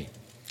 through 20.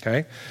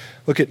 Okay?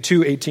 Look at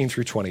 2:18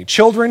 through 20.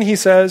 Children, he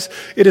says,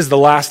 it is the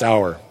last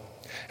hour.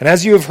 And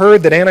as you have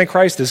heard that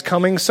Antichrist is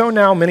coming, so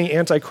now many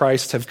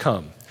Antichrists have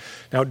come.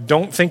 Now,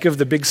 don't think of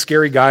the big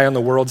scary guy on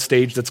the world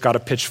stage that's got a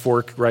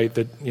pitchfork, right,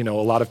 that, a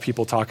lot of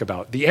people talk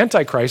about. The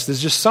Antichrist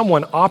is just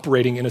someone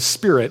operating in a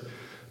spirit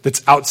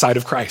that's outside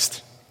of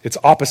Christ. It's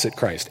opposite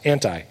Christ,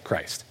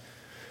 Antichrist.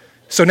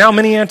 So now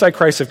many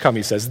Antichrists have come,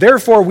 he says.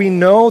 Therefore, we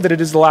know that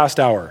it is the last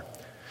hour.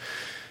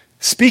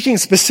 Speaking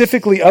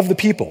specifically of the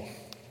people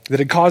that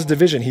had caused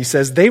division, he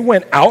says, they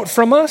went out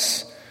from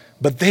us,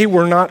 but they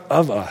were not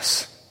of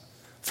us.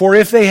 For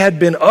if they had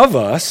been of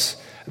us,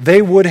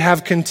 they would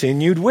have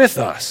continued with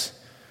us.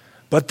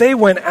 But they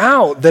went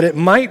out that it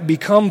might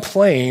become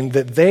plain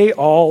that they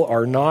all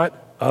are not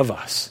of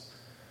us.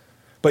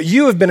 But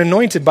you have been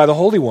anointed by the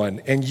Holy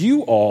One, and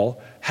you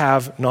all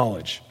have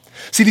knowledge.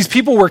 See, these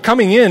people were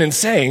coming in and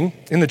saying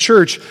in the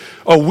church,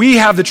 oh, we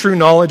have the true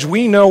knowledge,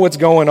 we know what's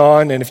going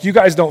on, and if you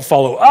guys don't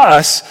follow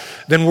us,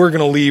 then we're going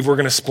to leave, we're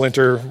going to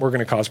splinter, we're going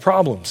to cause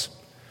problems.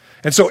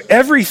 And so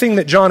everything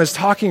that John is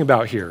talking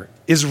about here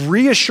is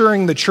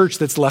reassuring the church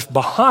that's left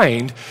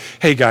behind,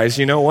 hey guys,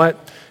 you know what?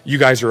 You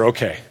guys are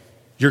okay.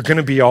 You're going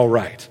to be all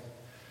right.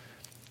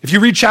 If you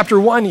read chapter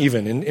 1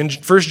 even, in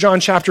 1 John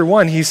chapter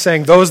 1, he's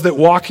saying those that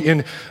walk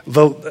in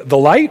the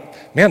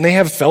light, man, they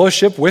have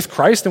fellowship with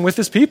Christ and with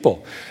his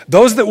people.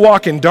 Those that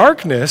walk in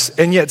darkness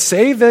and yet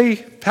say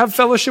they have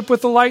fellowship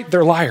with the light,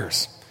 they're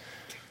liars,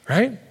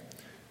 right?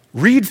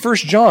 Read 1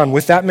 John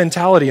with that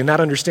mentality and that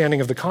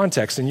understanding of the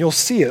context, and you'll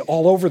see it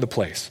all over the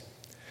place.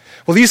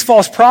 Well, these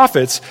false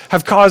prophets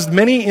have caused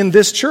many in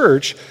this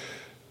church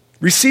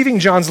receiving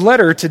John's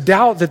letter to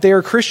doubt that they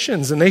are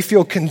Christians, and they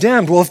feel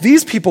condemned. Well, if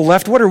these people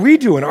left, what are we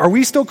doing? Are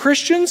we still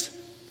Christians?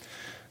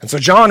 And so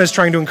John is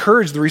trying to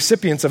encourage the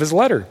recipients of his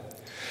letter.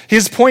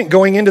 His point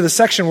going into the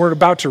section we're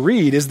about to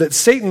read is that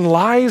Satan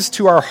lies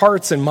to our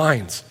hearts and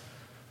minds.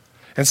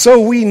 And so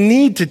we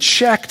need to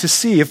check to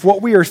see if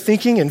what we are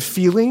thinking and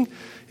feeling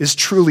is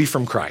truly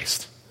from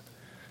Christ.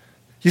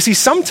 You see,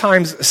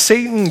 sometimes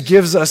Satan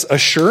gives us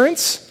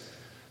assurance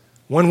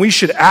when we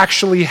should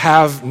actually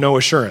have no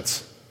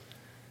assurance.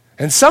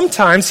 And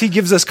sometimes he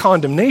gives us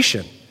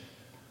condemnation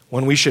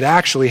when we should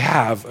actually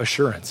have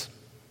assurance.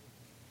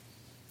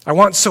 I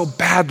want so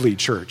badly,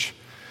 church,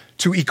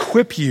 to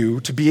equip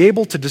you to be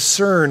able to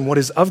discern what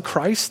is of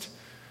Christ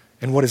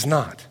and what is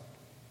not.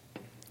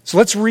 So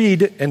let's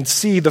read and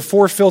see the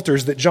 4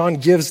 filters that John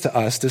gives to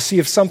us to see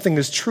if something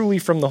is truly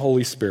from the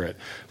Holy Spirit.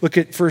 Look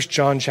at 1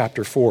 John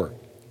chapter 4.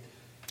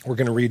 We're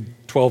going to read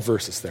 12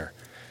 verses there.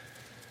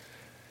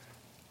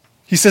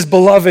 He says,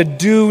 beloved,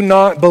 do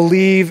not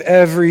believe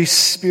every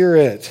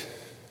spirit,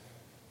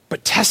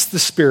 but test the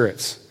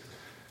spirits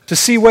to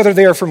see whether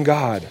they are from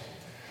God.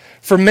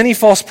 For many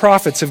false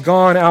prophets have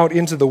gone out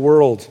into the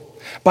world.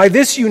 By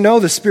this you know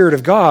the Spirit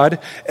of God.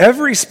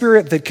 Every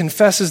spirit that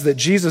confesses that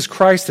Jesus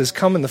Christ has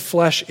come in the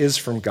flesh is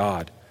from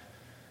God.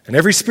 And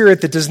every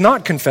spirit that does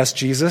not confess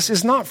Jesus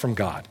is not from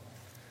God.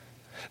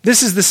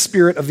 This is the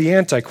spirit of the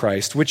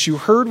Antichrist, which you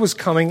heard was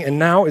coming and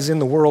now is in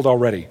the world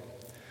already.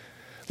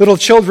 Little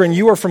children,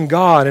 you are from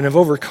God and have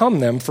overcome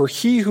them, for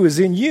he who is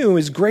in you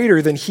is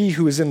greater than he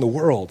who is in the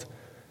world.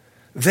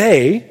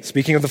 They,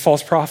 speaking of the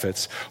false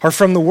prophets, are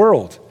from the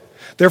world.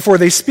 Therefore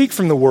they speak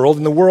from the world,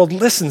 and the world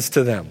listens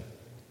to them.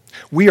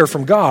 We are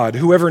from God.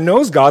 Whoever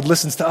knows God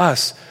listens to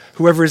us.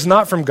 Whoever is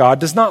not from God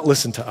does not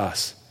listen to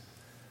us.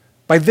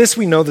 By this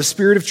we know the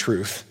spirit of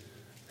truth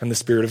and the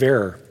spirit of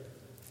error.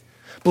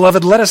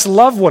 Beloved, let us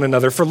love one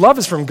another, for love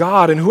is from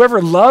God, and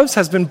whoever loves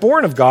has been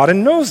born of God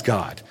and knows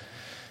God.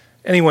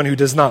 Anyone who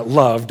does not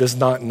love does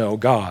not know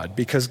God,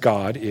 because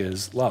God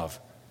is love.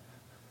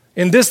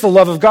 In this the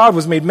love of God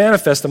was made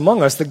manifest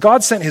among us, that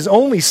God sent his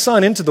only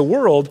Son into the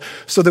world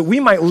so that we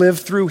might live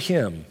through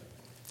him.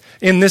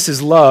 In this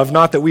is love,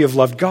 not that we have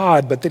loved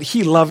God, but that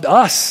he loved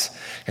us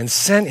and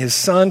sent his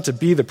Son to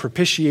be the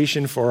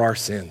propitiation for our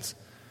sins.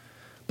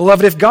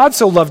 Beloved, if God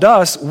so loved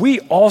us, we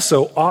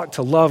also ought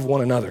to love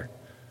one another.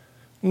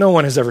 No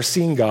one has ever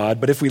seen God,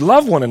 but if we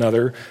love one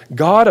another,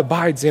 God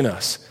abides in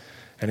us,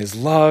 and his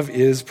love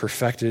is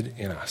perfected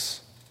in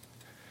us.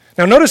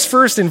 Now notice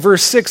first in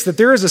verse 6 that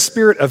there is a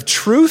spirit of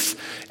truth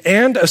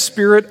and a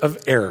spirit of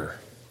error.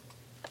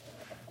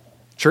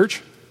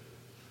 Church,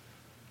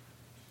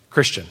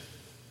 Christian,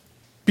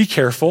 be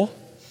careful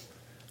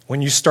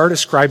when you start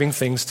ascribing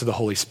things to the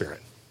Holy Spirit.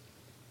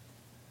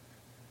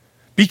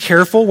 Be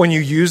careful when you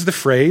use the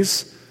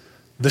phrase,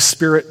 "the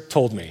Spirit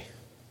told me."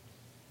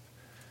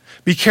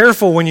 Be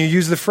careful when you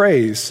use the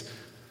phrase,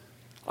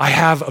 "I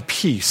have a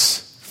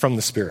peace from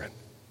the Spirit."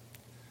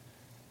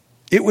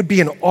 It would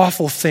be an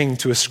awful thing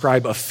to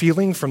ascribe a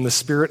feeling from the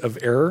spirit of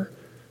error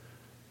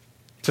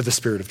to the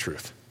spirit of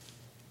truth.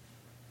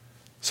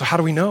 So how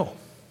do we know?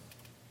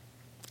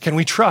 Can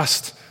we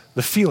trust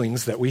the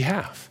feelings that we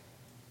have?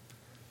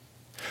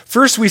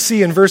 First, we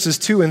see in verses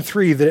 2 and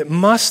 3 that it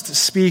must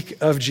speak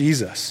of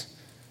Jesus.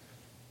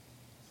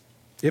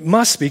 It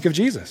must speak of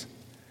Jesus.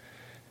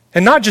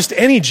 And not just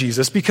any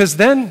Jesus, because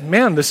then,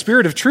 man, the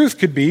spirit of truth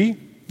could be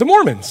the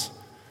Mormons.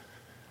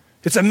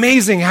 It's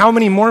amazing how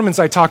many Mormons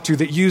I talk to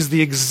that use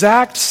the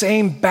exact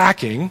same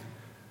backing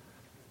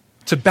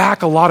to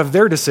back a lot of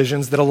their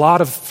decisions that a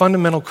lot of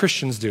fundamental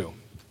Christians do.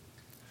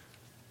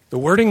 The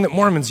wording that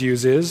Mormons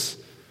use is,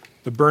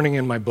 "the burning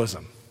in my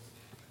bosom."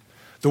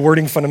 The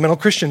wording fundamental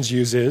Christians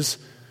use is,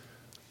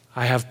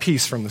 "I have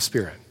peace from the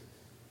Spirit."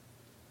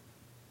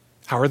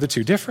 How are the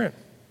two different?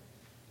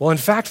 Well, in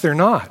fact, they're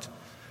not.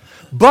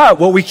 But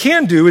what we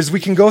can do is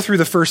we can go through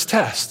the first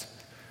test.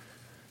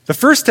 The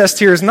first test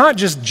here is not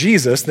just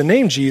Jesus, the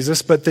name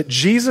Jesus, but that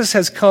Jesus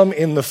has come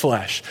in the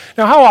flesh.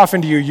 Now, how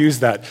often do you use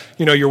that?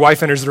 You know, your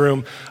wife enters the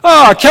room,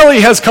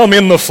 Kelly has come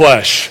in the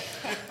flesh,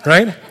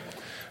 right?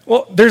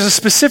 Well, there's a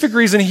specific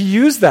reason he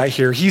used that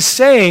here. He's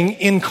saying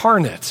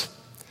incarnate.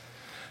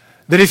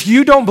 That if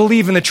you don't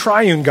believe in the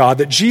triune God,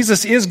 that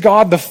Jesus is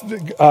God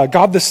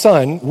the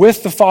Son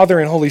with the Father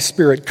and Holy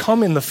Spirit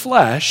come in the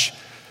flesh,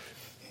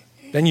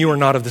 then you are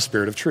not of the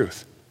Spirit of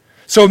truth.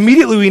 So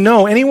immediately we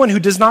know anyone who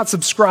does not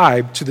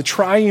subscribe to the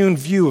triune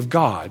view of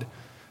God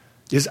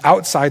is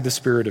outside the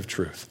spirit of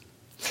truth.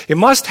 It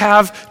must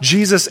have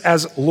Jesus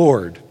as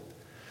Lord.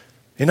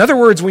 In other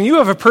words, when you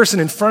have a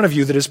person in front of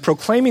you that is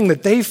proclaiming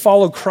that they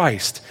follow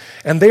Christ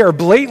and they are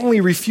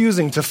blatantly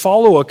refusing to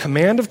follow a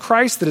command of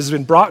Christ that has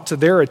been brought to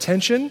their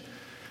attention,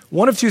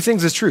 one of two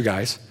things is true,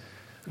 guys.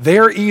 They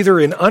are either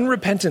in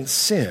unrepentant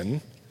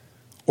sin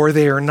or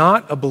they are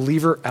not a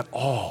believer at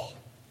all.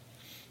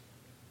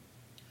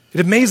 It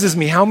amazes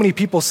me how many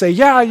people say,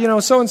 yeah,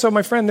 so-and-so,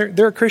 my friend,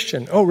 they're a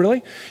Christian. Oh,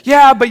 really?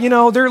 Yeah, but,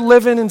 they're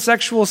living in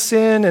sexual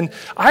sin, and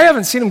I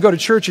haven't seen them go to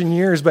church in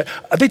years, but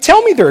they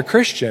tell me they're a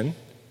Christian.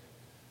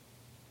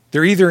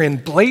 They're either in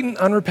blatant,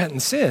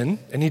 unrepentant sin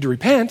and need to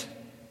repent,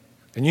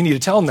 and you need to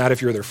tell them that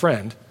if you're their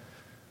friend,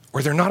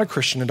 or they're not a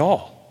Christian at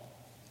all.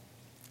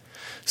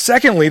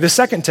 Secondly, the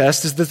second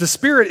test is that the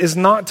Spirit is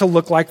not to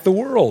look like the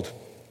world.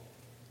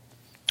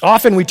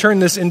 Often we turn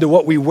this into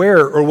what we wear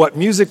or what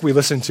music we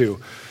listen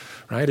to.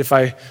 Right? If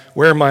I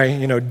wear my,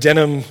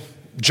 denim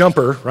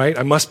jumper, right,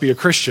 I must be a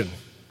Christian.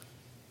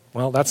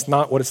 Well, that's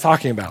not what it's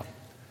talking about.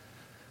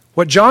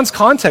 What John's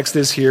context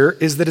is here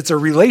is that it's a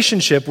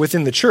relationship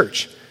within the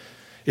church.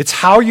 It's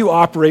how you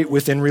operate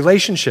within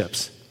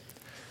relationships.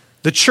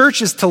 The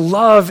church is to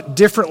love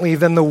differently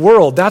than the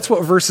world. That's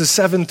what verses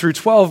 7 through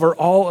 12 are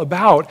all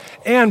about.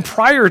 And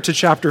prior to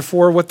chapter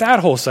 4, what that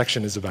whole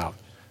section is about.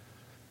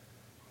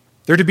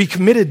 They're to be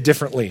committed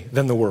differently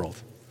than the world.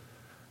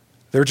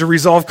 They're to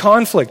resolve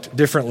conflict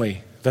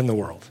differently than the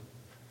world.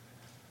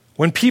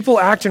 When people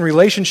act in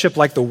relationship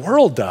like the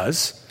world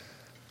does,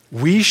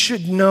 we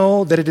should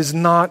know that it is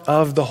not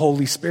of the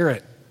Holy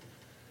Spirit.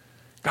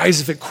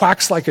 Guys, if it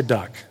quacks like a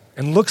duck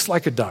and looks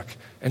like a duck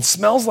and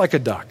smells like a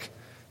duck,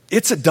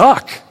 it's a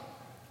duck.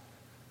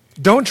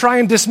 Don't try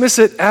and dismiss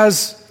it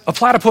as a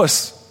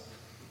platypus,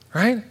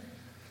 right?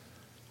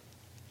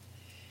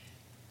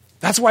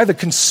 That's why the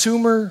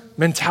consumer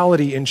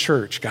mentality in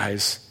church,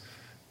 guys,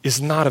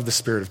 is not of the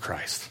Spirit of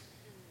Christ.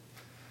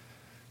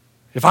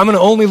 If I'm going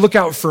to only look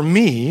out for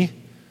me,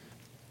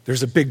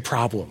 there's a big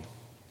problem.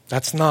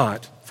 That's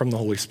not from the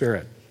Holy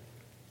Spirit.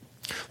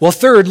 Well,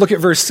 third, look at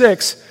verse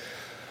 6.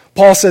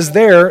 Paul says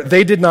there,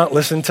 they did not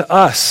listen to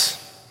us.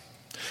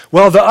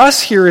 Well, the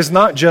us here is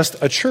not just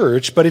a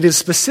church, but it is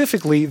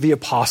specifically the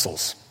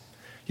apostles.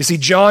 You see,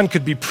 John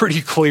could be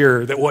pretty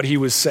clear that what he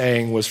was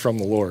saying was from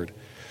the Lord.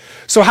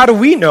 So how do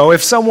we know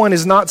if someone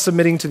is not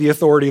submitting to the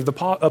authority of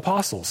the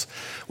apostles?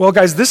 Well,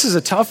 guys, this is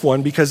a tough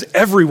one because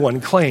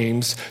everyone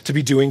claims to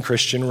be doing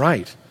Christian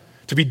right,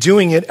 to be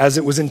doing it as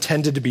it was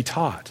intended to be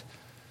taught.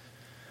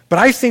 But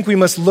I think we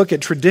must look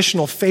at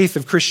traditional faith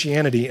of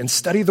Christianity and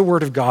study the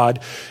Word of God,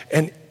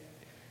 and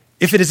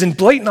if it is in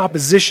blatant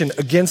opposition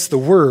against the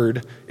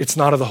Word, it's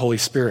not of the Holy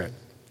Spirit.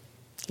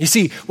 You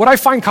see, what I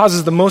find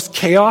causes the most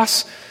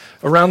chaos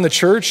around the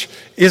church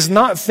is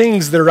not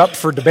things that are up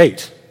for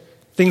debate,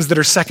 things that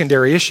are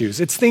secondary issues.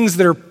 It's things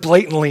that are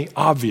blatantly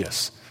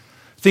obvious,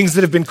 things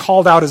that have been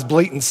called out as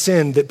blatant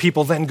sin that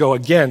people then go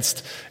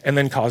against and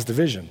then cause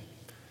division.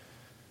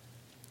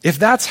 If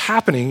that's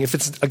happening, if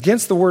it's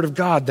against the Word of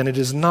God, then it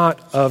is not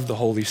of the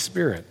Holy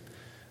Spirit.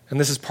 And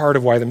this is part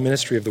of why the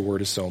ministry of the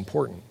Word is so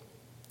important.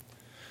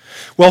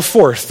 Well,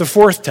 the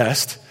fourth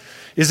test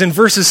is in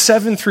verses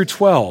 7 through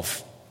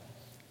 12.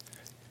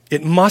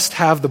 It must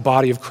have the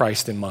body of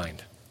Christ in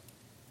mind.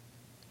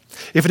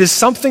 If it is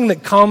something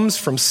that comes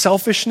from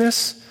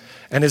selfishness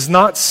and is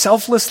not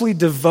selflessly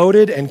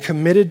devoted and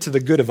committed to the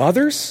good of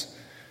others,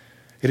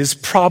 it is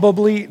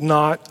probably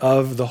not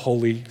of the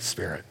Holy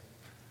Spirit.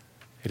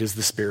 It is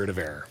the spirit of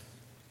error.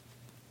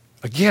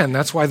 Again,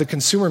 that's why the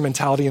consumer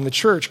mentality in the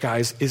church,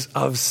 guys, is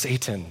of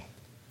Satan.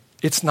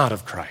 It's not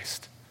of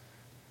Christ.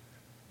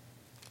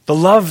 The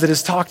love that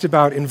is talked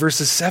about in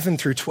verses 7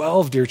 through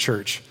 12, dear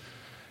church,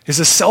 is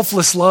a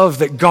selfless love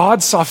that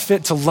God saw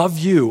fit to love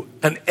you,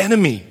 an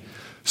enemy,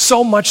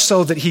 so much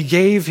so that he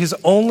gave his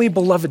only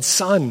beloved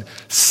Son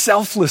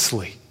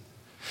selflessly.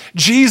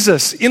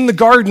 Jesus in the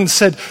garden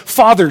said,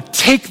 "Father,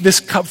 take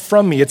this cup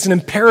from me." It's an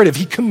imperative.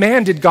 He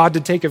commanded God to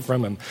take it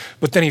from him.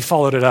 But then he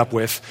followed it up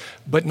with,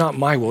 "But not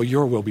my will,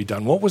 your will be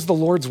done." What was the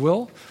Lord's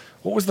will?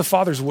 What was the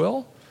Father's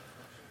will?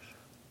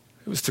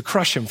 It was to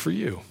crush him for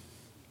you.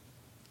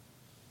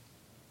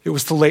 It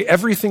was to lay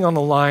everything on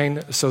the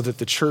line so that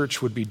the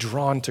church would be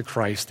drawn to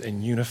Christ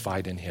and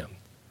unified in him.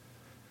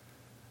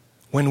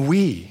 When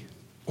we,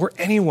 or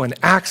anyone,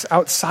 acts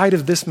outside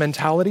of this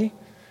mentality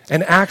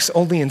and acts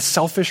only in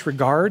selfish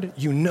regard,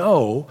 you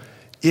know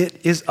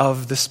it is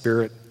of the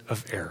spirit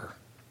of error.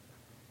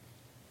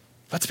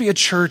 Let's be a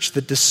church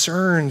that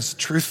discerns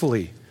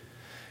truthfully.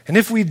 And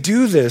if we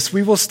do this,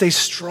 we will stay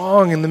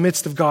strong in the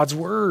midst of God's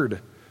word.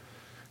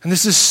 And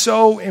this is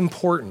so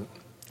important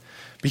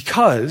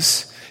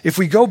because if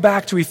we go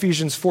back to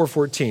Ephesians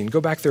 4:14, go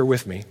back there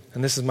with me,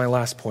 and this is my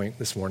last point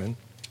this morning.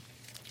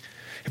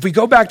 If we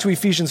go back to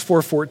Ephesians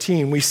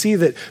 4:14, we see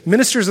that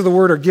ministers of the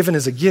word are given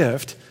as a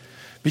gift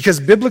because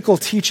biblical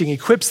teaching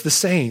equips the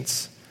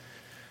saints.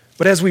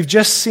 But as we've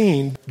just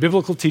seen,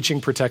 biblical teaching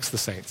protects the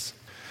saints.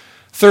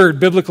 Third,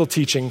 biblical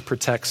teaching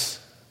protects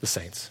the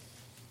saints.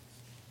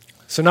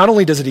 So not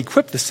only does it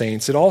equip the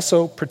saints, it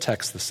also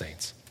protects the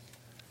saints.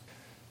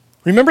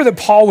 Remember that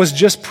Paul was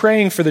just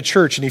praying for the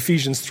church in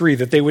Ephesians 3,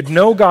 that they would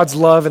know God's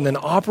love and then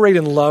operate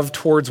in love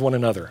towards one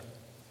another.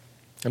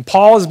 And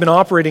Paul has been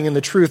operating in the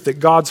truth that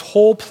God's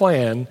whole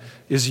plan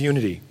is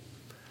unity.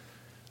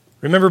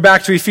 Remember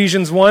back to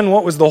Ephesians 1,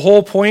 what was the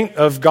whole point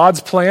of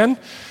God's plan?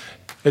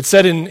 It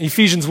said in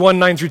Ephesians 1,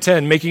 9 through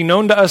 10, making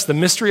known to us the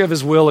mystery of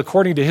his will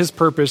according to his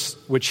purpose,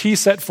 which he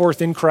set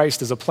forth in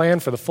Christ as a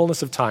plan for the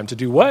fullness of time. To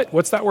do what?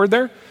 What's that word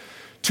there?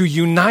 To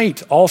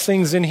unite all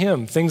things in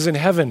him, things in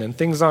heaven and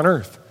things on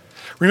earth.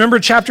 Remember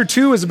chapter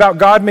 2 is about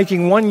God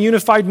making one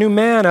unified new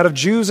man out of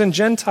Jews and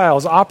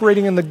Gentiles,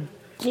 operating in the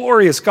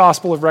glorious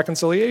gospel of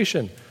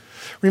reconciliation.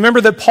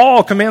 Remember that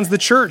Paul commands the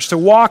church to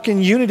walk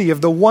in unity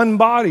of the one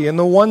body and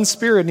the one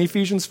spirit in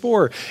Ephesians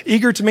 4,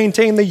 eager to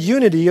maintain the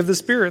unity of the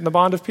spirit in the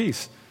bond of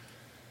peace.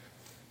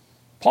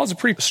 Paul has a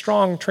pretty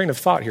strong train of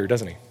thought here,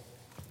 doesn't he?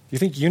 You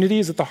think unity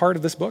is at the heart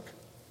of this book?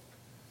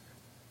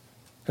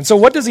 And so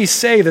what does he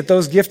say that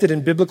those gifted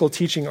in biblical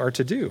teaching are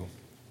to do?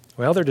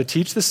 Well, they're to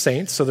teach the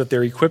saints so that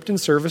they're equipped in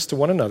service to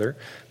one another,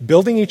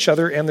 building each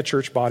other and the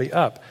church body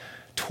up.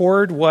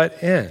 Toward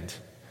what end?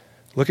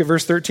 Look at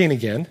verse 13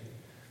 again.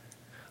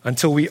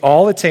 Until we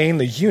all attain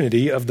the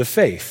unity of the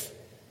faith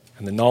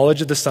and the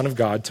knowledge of the Son of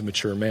God to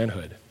mature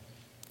manhood.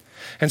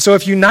 And so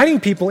if uniting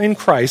people in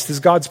Christ is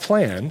God's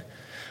plan,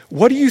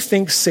 what do you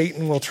think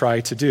Satan will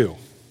try to do?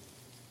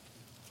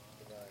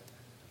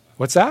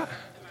 What's that?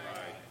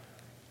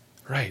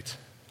 Right.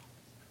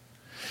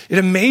 It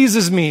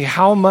amazes me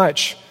how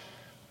much,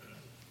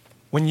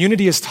 when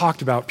unity is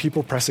talked about,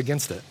 people press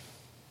against it.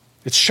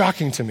 It's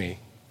shocking to me.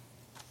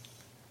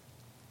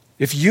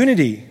 If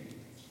unity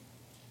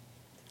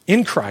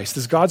in Christ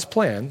is God's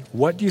plan,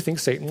 what do you think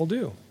Satan will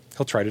do?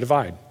 He'll try to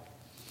divide.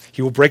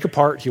 He will break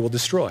apart. He will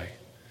destroy.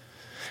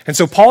 And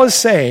so Paul is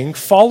saying,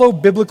 follow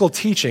biblical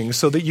teaching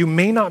so that you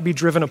may not be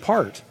driven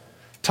apart,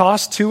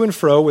 tossed to and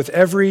fro with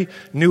every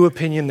new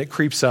opinion that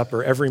creeps up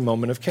or every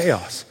moment of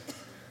chaos.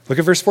 Look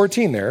at verse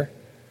 14 there.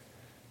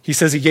 He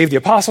says he gave the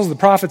apostles, the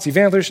prophets,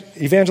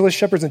 evangelists,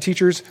 shepherds, and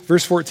teachers.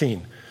 Verse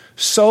 14,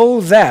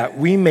 so that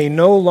we may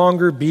no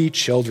longer be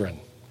children,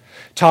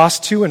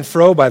 tossed to and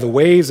fro by the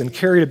waves and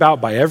carried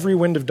about by every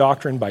wind of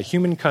doctrine, by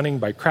human cunning,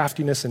 by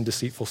craftiness and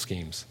deceitful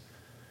schemes.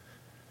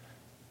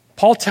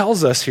 Paul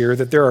tells us here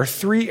that there are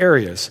three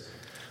areas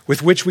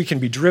with which we can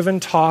be driven,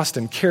 tossed,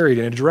 and carried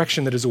in a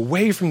direction that is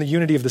away from the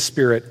unity of the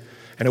Spirit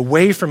and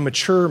away from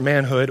mature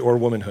manhood or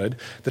womanhood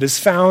that is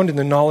found in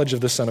the knowledge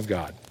of the Son of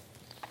God.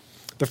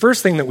 The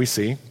first thing that we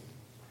see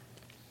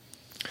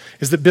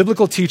is that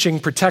biblical teaching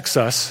protects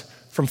us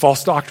from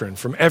false doctrine,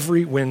 from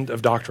every wind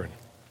of doctrine.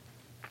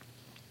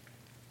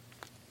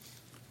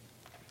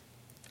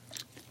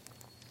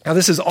 Now,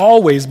 this has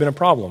always been a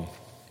problem,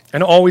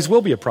 and always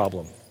will be a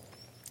problem.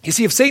 You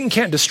see, if Satan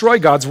can't destroy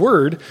God's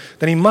word,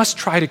 then he must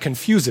try to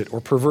confuse it or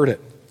pervert it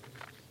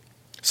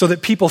so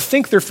that people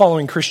think they're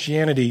following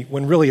Christianity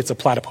when really it's a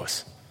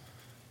platypus,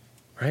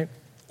 right?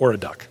 Or a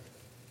duck.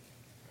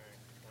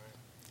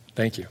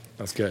 Thank you.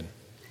 That's good.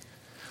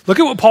 Look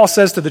at what Paul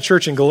says to the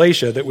church in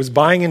Galatia that was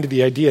buying into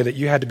the idea that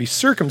you had to be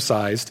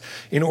circumcised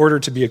in order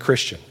to be a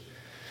Christian.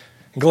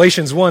 In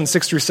Galatians 1,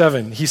 6 through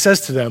 7, he says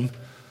to them,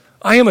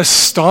 I am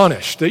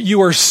astonished that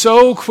you are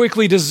so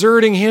quickly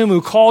deserting him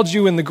who called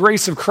you in the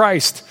grace of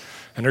Christ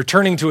and are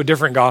turning to a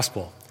different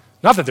gospel.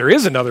 Not that there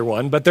is another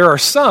one, but there are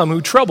some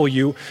who trouble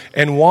you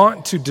and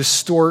want to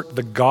distort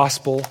the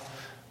gospel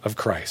of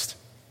Christ.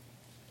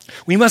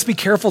 We must be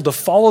careful to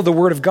follow the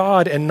word of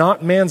God and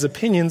not man's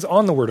opinions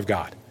on the word of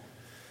God.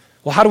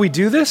 Well, how do we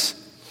do this?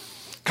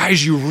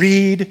 Guys, you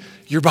read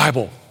your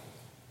Bible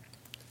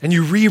and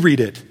you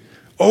reread it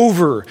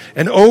over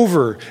and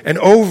over and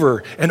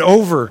over and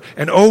over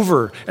and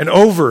over and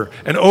over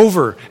and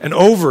over and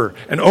over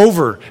and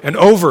over and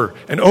over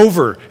and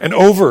over and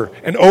over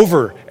and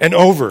over and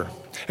over.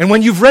 And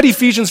when you've read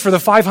Ephesians for the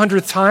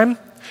 500th time,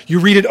 you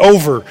read it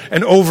over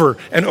and over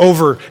and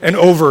over and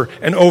over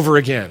and over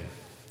again.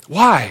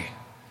 Why?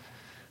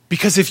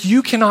 Because if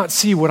you cannot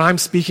see what I'm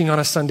speaking on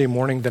a Sunday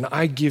morning, then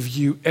I give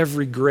you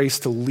every grace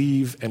to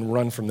leave and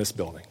run from this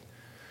building.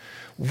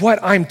 What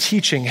I'm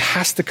teaching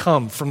has to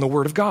come from the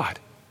Word of God.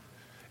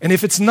 And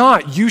if it's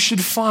not, you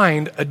should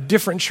find a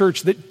different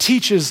church that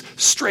teaches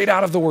straight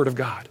out of the Word of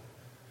God.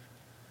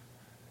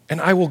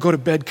 And I will go to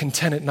bed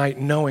content at night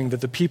knowing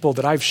that the people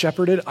that I've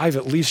shepherded, I've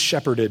at least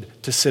shepherded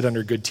to sit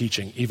under good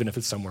teaching, even if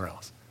it's somewhere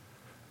else.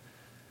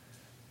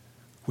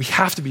 We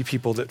have to be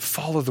people that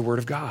follow the Word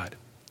of God.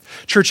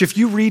 Church, if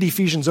you read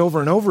Ephesians over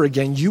and over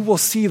again, you will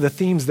see the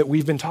themes that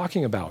we've been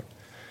talking about.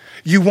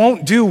 You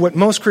won't do what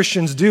most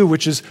Christians do,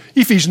 which is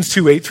Ephesians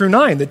 2, 8 through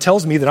 9, that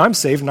tells me that I'm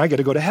saved and I get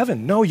to go to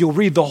heaven. No, you'll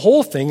read the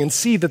whole thing and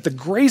see that the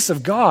grace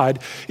of God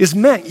is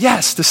meant,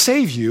 yes, to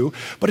save you,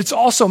 but it's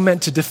also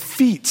meant to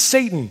defeat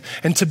Satan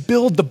and to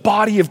build the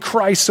body of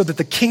Christ so that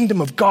the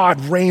kingdom of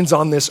God reigns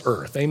on this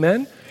earth.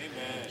 Amen?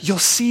 Amen. You'll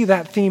see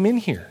that theme in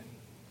here.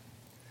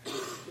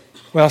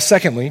 Well,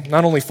 secondly,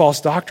 not only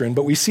false doctrine,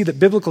 but we see that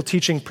biblical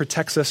teaching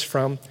protects us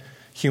from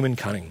human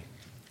cunning.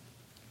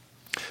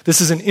 This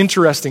is an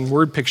interesting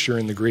word picture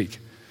in the Greek.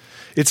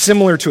 It's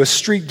similar to a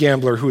street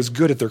gambler who is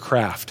good at their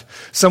craft,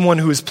 someone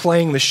who is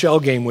playing the shell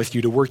game with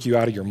you to work you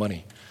out of your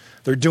money.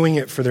 They're doing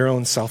it for their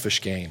own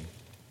selfish gain.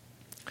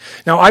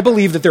 Now, I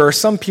believe that there are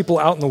some people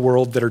out in the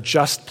world that are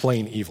just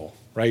plain evil,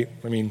 right?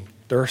 I mean,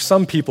 there are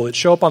some people that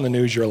show up on the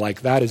news, you're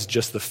like, that is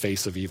just the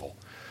face of evil.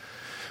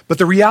 But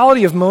the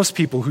reality of most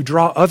people who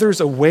draw others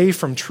away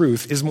from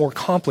truth is more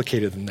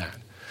complicated than that,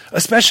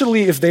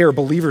 especially if they are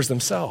believers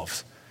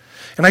themselves.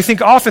 And I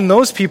think often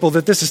those people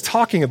that this is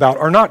talking about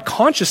are not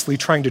consciously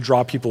trying to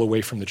draw people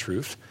away from the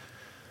truth.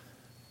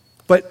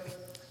 But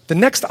the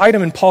next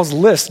item in Paul's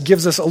list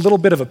gives us a little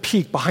bit of a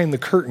peek behind the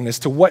curtain as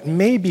to what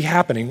may be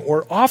happening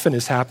or often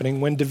is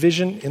happening when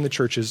division in the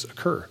churches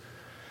occur.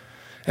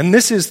 And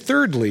this is,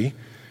 thirdly,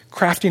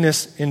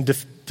 craftiness in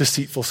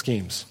deceitful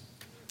schemes.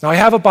 Now, I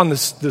have up on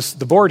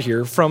the board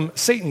here from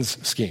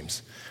Satan's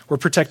schemes. We're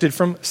protected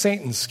from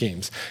Satan's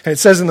schemes. And it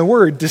says in the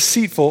word,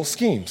 deceitful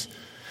schemes.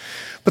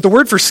 But the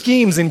word for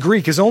schemes in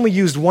Greek is only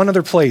used one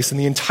other place in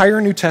the entire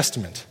New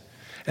Testament,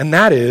 and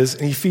that is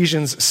in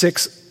Ephesians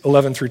 6,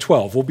 11 through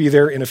 12. We'll be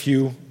there in a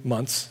few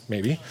months,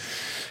 maybe.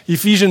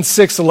 Ephesians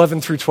 6, 11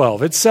 through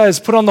 12. It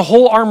says, put on the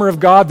whole armor of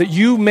God that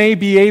you may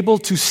be able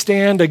to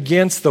stand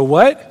against the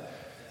what?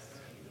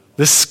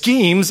 The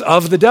schemes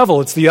of the devil.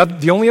 It's the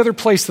only other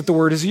place that the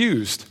word is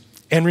used.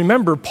 And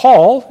remember,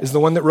 Paul is the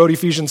one that wrote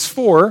Ephesians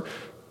 4,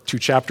 2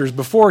 chapters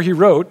before he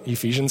wrote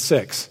Ephesians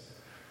 6.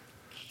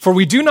 For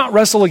we do not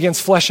wrestle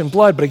against flesh and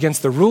blood, but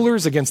against the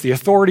rulers, against the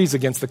authorities,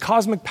 against the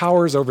cosmic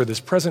powers over this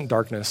present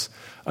darkness,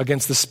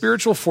 against the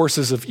spiritual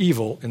forces of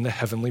evil in the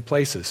heavenly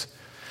places.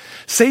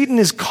 Satan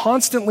is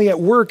constantly at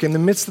work in the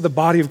midst of the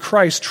body of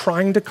Christ,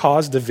 trying to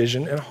cause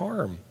division and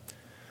harm.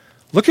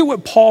 Look at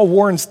what Paul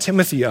warns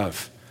Timothy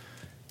of.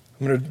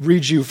 I'm going to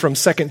read you from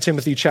 2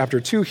 Timothy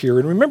chapter 2 here.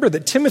 And remember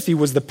that Timothy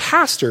was the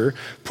pastor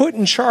put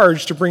in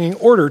charge to bringing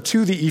order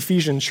to the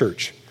Ephesian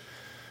church.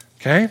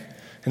 Okay?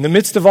 In the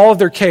midst of all of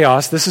their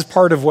chaos, this is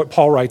part of what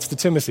Paul writes to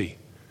Timothy.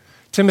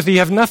 Timothy,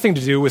 have nothing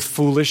to do with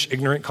foolish,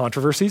 ignorant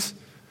controversies.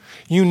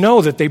 You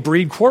know that they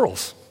breed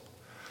quarrels.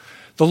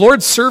 The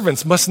Lord's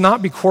servants must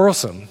not be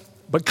quarrelsome,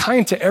 but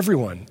kind to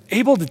everyone,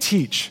 able to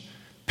teach,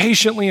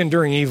 patiently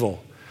enduring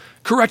evil,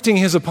 correcting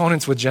his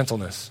opponents with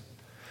gentleness.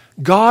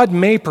 God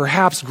may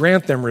perhaps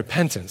grant them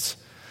repentance,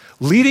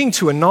 leading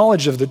to a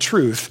knowledge of the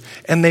truth,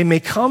 and they may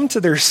come to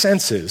their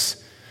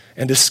senses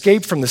and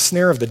escape from the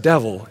snare of the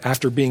devil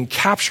after being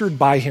captured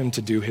by him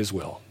to do his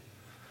will.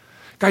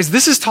 Guys,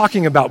 this is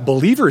talking about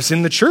believers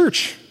in the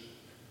church.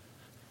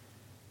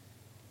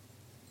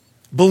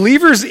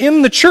 Believers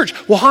in the church.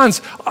 Well,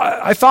 Hans,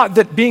 I thought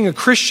that being a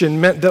Christian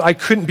meant that I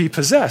couldn't be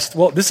possessed.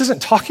 Well, this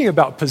isn't talking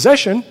about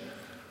possession.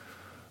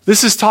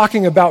 This is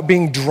talking about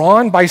being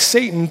drawn by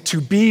Satan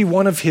to be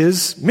one of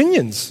his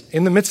minions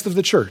in the midst of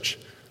the church.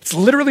 It's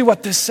literally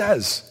what this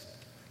says.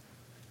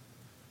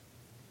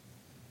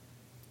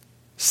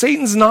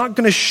 Satan's not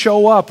going to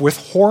show up with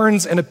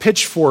horns and a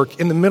pitchfork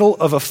in the middle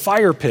of a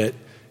fire pit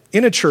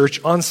in a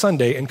church on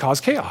Sunday and cause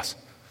chaos.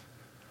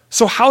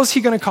 So how's he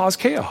going to cause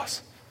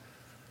chaos?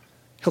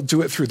 He'll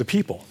do it through the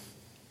people.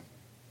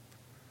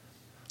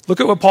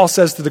 Look at what Paul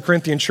says to the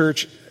Corinthian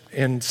church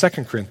in 2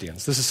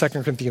 Corinthians. This is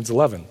 2 Corinthians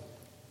 11.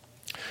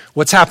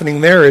 What's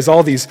happening there is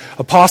all these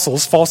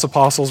apostles, false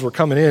apostles, were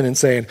coming in and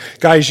saying,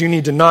 guys, you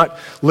need to not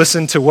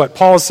listen to what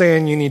Paul's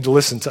saying. You need to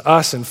listen to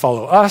us and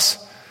follow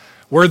us.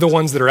 We're the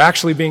ones that are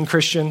actually being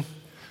Christian.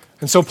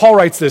 And so Paul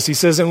writes this. He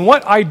says, and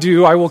what I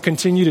do, I will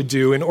continue to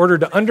do in order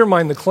to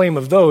undermine the claim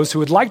of those who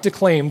would like to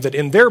claim that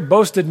in their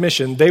boasted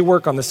mission, they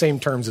work on the same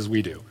terms as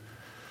we do.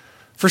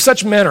 For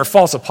such men are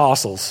false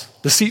apostles,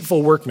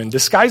 deceitful workmen,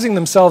 disguising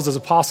themselves as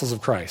apostles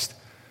of Christ.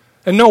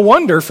 And no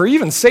wonder, for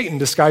even Satan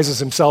disguises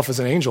himself as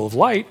an angel of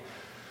light.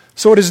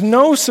 So it is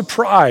no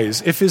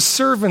surprise if his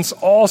servants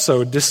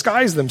also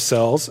disguise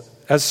themselves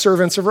as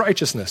servants of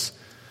righteousness.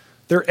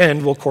 Their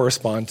end will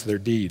correspond to their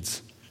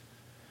deeds.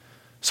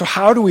 So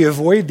how do we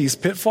avoid these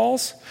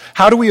pitfalls?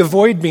 How do we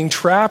avoid being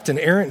trapped in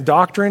errant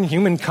doctrine,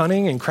 human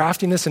cunning, and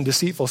craftiness and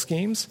deceitful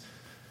schemes?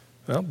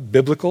 Well,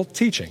 biblical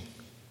teaching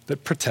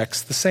that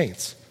protects the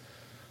saints.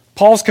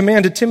 Paul's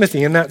command to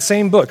Timothy in that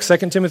same book, 2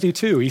 Timothy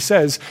 2, he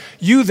says,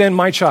 you then,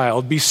 my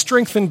child, be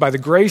strengthened by the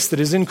grace that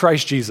is in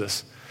Christ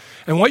Jesus.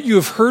 And what you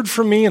have heard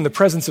from me in the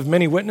presence of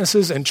many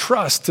witnesses, and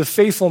trust to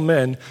faithful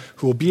men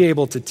who will be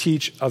able to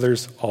teach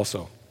others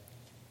also.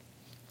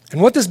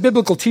 And what this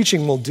biblical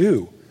teaching will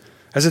do,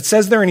 as it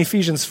says there in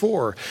Ephesians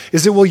 4,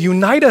 is it will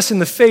unite us in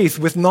the faith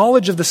with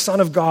knowledge of the Son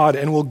of God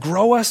and will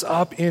grow us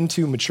up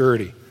into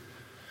maturity.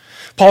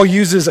 Paul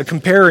uses a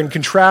compare and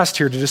contrast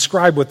here to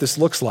describe what this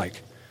looks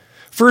like.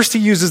 First, he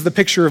uses the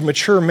picture of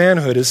mature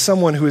manhood as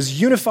someone who is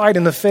unified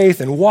in the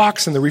faith and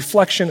walks in the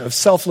reflection of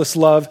selfless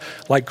love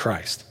like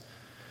Christ.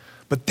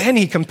 But then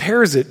he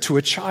compares it to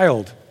a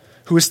child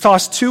who is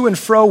tossed to and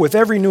fro with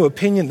every new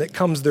opinion that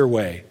comes their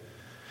way.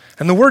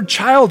 And the word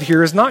child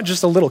here is not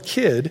just a little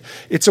kid.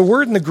 It's a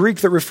word in the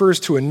Greek that refers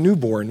to a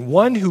newborn,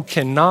 one who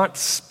cannot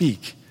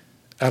speak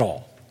at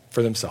all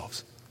for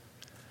themselves.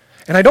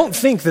 And I don't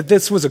think that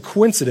this was a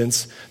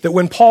coincidence that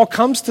when Paul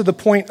comes to the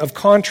point of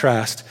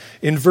contrast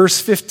in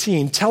verse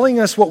 15, telling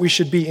us what we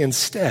should be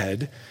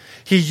instead,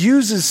 he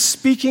uses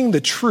speaking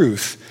the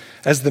truth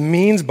as the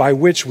means by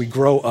which we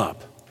grow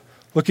up.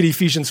 Look at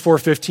Ephesians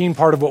 4:15,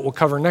 part of what we'll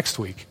cover next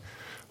week.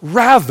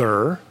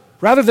 Rather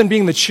than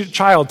being the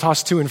child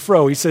tossed to and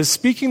fro, he says,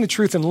 speaking the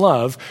truth in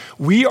love,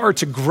 we are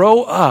to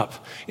grow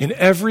up in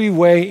every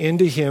way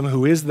into him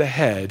who is the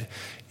head,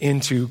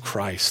 into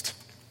Christ.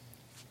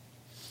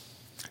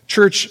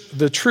 Church,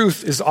 the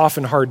truth is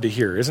often hard to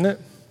hear, isn't it?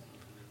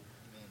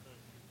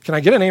 Can I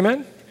get an amen?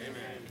 Amen.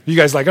 You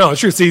guys like, oh, the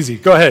truth's easy.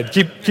 Go ahead.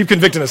 Keep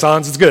convicting us,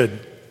 Hans. It's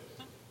good.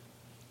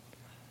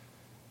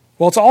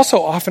 Well, it's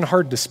also often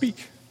hard to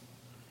speak.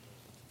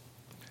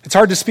 It's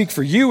hard to speak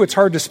for you. It's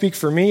hard to speak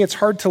for me. It's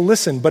hard to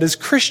listen. But as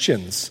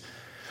Christians,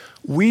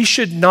 we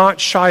should not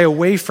shy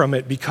away from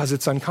it because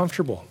it's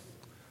uncomfortable.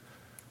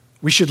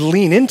 We should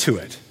lean into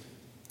it.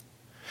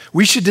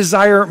 We should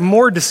desire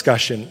more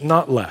discussion,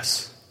 not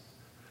less.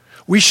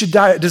 We should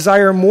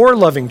desire more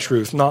loving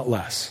truth, not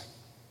less.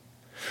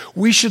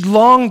 We should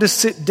long to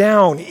sit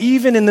down,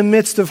 even in the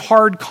midst of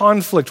hard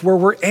conflict where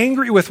we're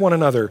angry with one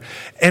another,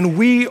 and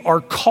we are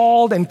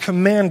called and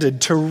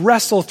commanded to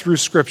wrestle through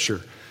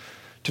Scripture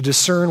to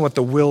discern what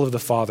the will of the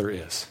Father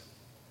is.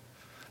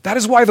 That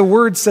is why the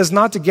Word says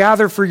not to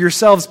gather for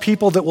yourselves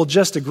people that will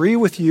just agree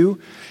with you,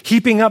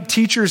 heaping up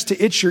teachers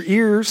to itch your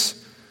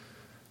ears,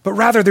 but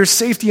rather there's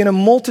safety in a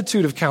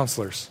multitude of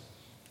counselors.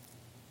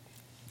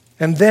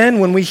 And then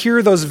when we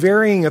hear those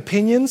varying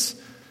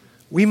opinions,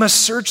 we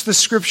must search the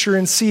Scripture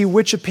and see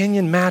which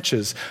opinion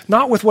matches,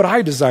 not with what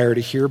I desire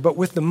to hear, but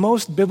with the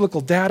most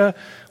biblical data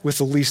with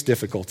the least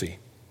difficulty.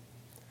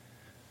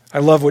 I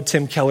love what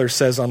Tim Keller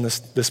says on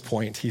this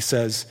point. He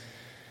says,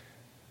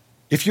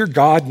 if your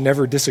God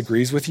never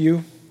disagrees with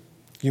you,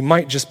 you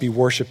might just be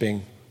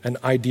worshiping an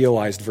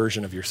idealized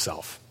version of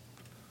yourself.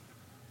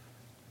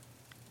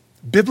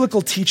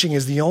 Biblical teaching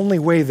is the only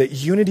way that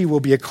unity will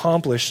be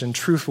accomplished and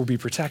truth will be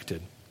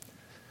protected.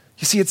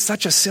 You see, it's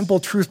such a simple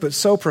truth, but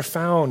so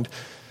profound.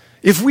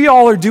 If we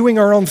all are doing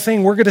our own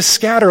thing, we're going to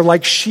scatter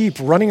like sheep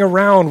running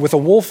around with a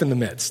wolf in the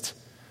midst.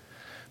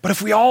 But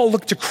if we all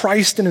look to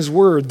Christ and his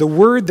word, the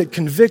word that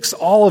convicts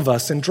all of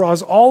us and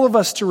draws all of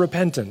us to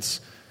repentance,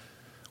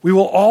 we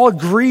will all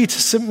agree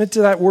to submit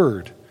to that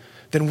word.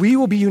 Then we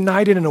will be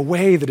united in a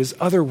way that is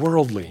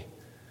otherworldly.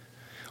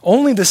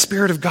 Only the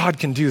Spirit of God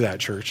can do that,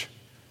 church.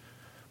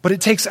 But it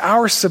takes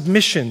our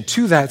submission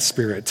to that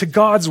Spirit, to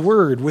God's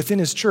word within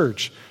his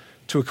church,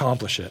 to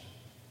accomplish it.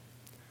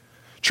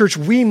 Church,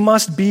 we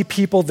must be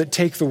people that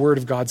take the word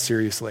of God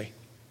seriously.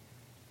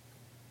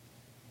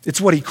 It's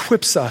what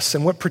equips us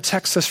and what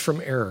protects us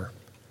from error.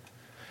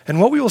 And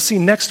what we will see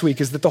next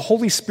week is that the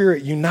Holy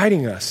Spirit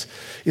uniting us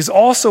is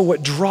also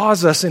what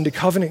draws us into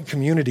covenant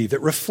community that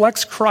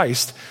reflects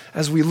Christ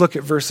as we look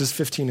at verses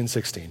 15 and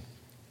 16.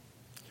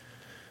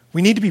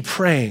 We need to be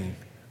praying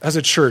as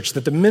a church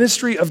that the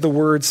ministry of the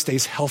word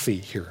stays healthy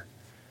here.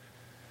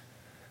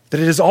 That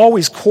it is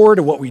always core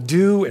to what we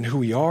do and who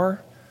we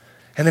are,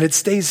 and that it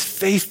stays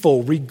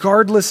faithful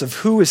regardless of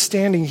who is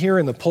standing here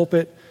in the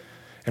pulpit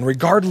and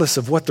regardless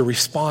of what the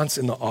response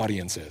in the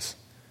audience is.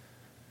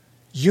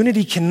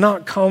 Unity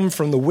cannot come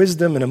from the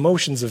wisdom and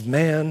emotions of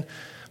man,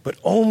 but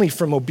only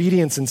from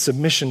obedience and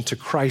submission to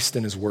Christ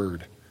and his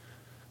word,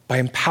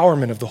 by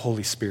empowerment of the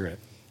Holy Spirit.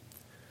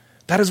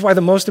 That is why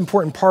the most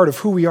important part of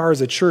who we are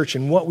as a church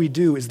and what we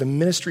do is the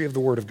ministry of the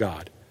word of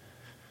God.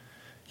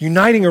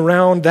 Uniting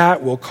around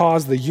that will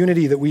cause the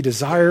unity that we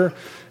desire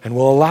and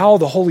will allow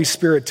the Holy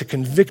Spirit to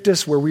convict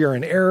us where we are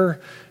in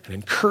error and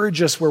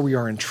encourage us where we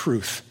are in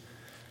truth.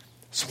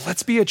 So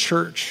let's be a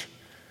church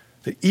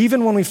that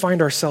even when we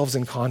find ourselves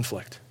in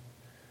conflict,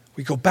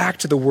 we go back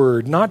to the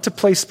word, not to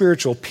play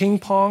spiritual ping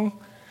pong,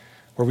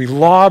 where we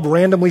lob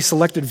randomly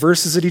selected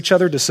verses at each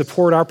other to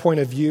support our point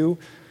of view,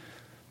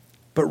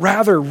 but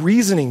rather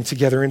reasoning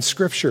together in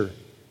Scripture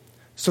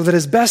so that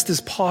as best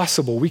as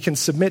possible we can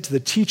submit to the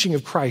teaching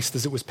of Christ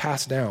as it was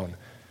passed down,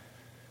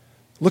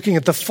 looking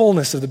at the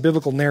fullness of the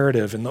biblical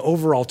narrative and the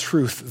overall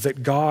truth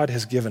that God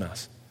has given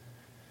us.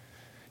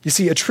 You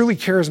see, a truly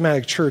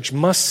charismatic church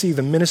must see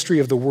the ministry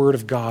of the Word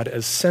of God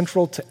as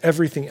central to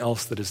everything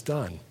else that is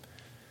done.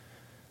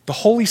 The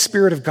Holy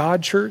Spirit of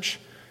God, church,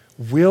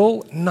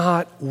 will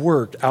not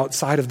work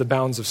outside of the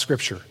bounds of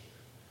Scripture.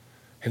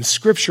 And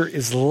Scripture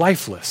is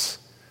lifeless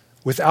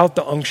without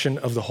the unction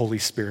of the Holy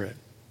Spirit.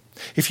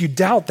 If you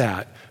doubt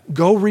that,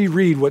 go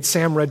reread what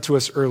Sam read to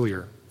us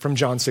earlier from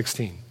John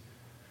 16.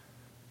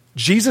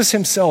 Jesus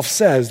himself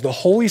says the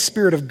Holy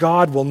Spirit of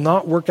God will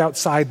not work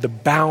outside the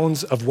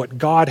bounds of what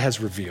God has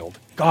revealed,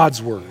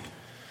 God's word.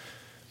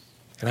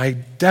 And I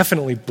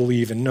definitely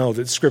believe and know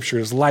that Scripture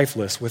is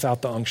lifeless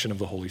without the unction of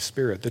the Holy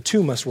Spirit. The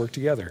two must work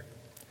together.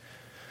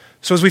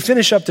 So as we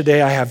finish up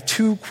today, I have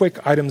two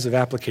quick items of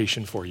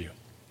application for you.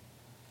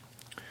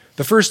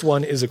 The first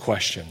one is a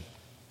question.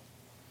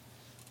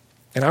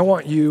 And I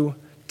want you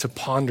to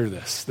ponder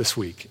this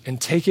week and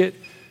take it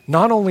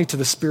not only to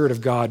the Spirit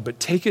of God, but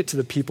take it to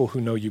the people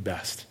who know you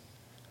best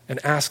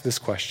and ask this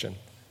question.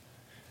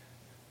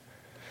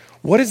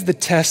 What is the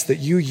test that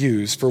you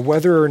use for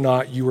whether or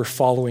not you are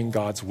following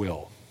God's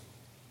will?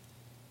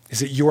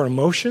 Is it your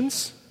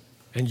emotions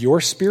and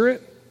your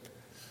spirit,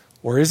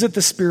 or is it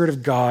the Spirit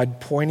of God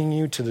pointing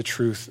you to the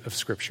truth of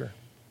Scripture?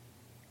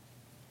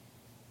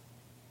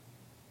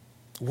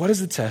 What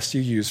is the test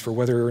you use for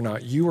whether or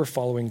not you are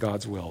following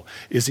God's will?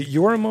 Is it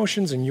your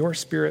emotions and your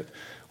spirit,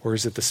 or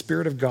is it the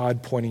Spirit of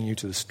God pointing you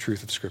to the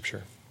truth of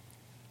Scripture?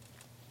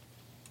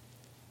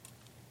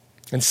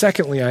 And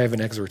secondly, I have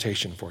an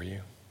exhortation for you.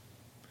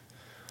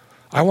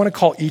 I want to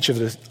call each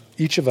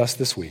of us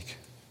this week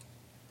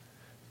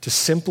to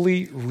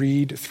simply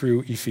read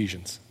through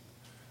Ephesians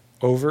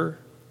over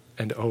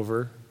and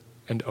over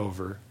and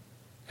over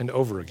and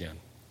over again.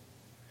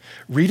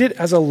 Read it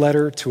as a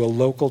letter to a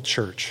local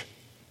church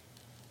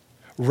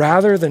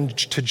rather than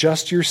to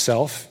just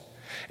yourself,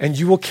 and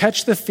you will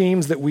catch the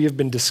themes that we have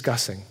been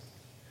discussing.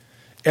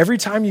 Every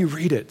time you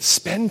read it,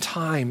 spend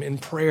time in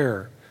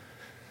prayer.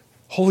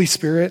 Holy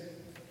Spirit,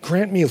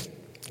 grant me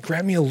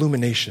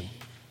illumination.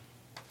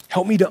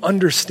 Help me to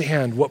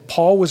understand what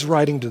Paul was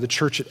writing to the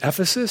church at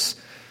Ephesus,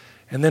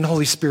 and then,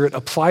 Holy Spirit,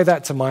 apply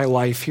that to my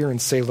life here in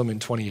Salem in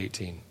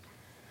 2018.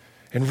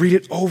 And read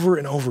it over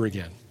and over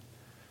again.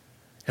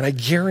 And I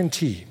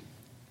guarantee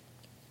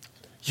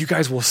you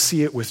guys will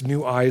see it with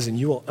new eyes and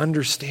you will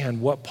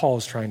understand what Paul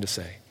is trying to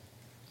say.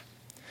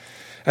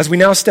 As we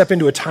now step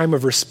into a time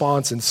of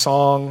response in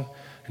song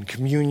and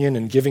communion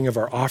and giving of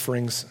our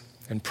offerings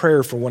and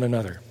prayer for one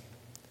another,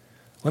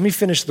 let me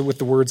finish with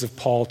the words of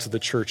Paul to the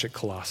church at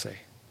Colossae.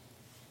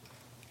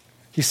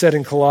 He said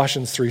in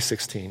Colossians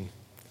 3:16,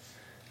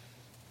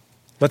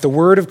 "Let the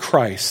word of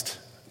Christ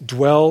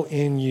dwell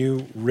in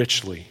you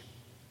richly,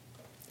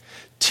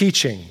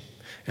 teaching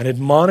and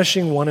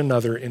admonishing one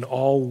another in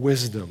all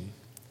wisdom,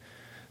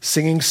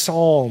 singing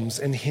psalms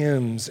and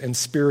hymns and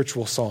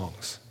spiritual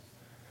songs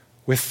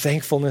with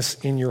thankfulness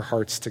in your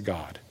hearts to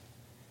God.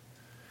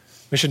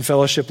 Mission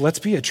Fellowship, let's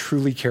be a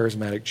truly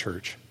charismatic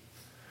church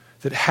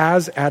that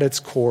has at its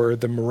core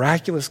the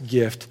miraculous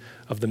gift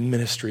of the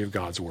ministry of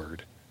God's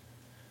word.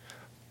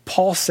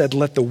 Paul said,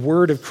 let the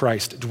word of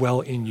Christ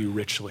dwell in you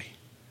richly.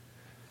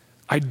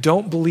 I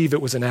don't believe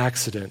it was an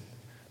accident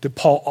that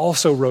Paul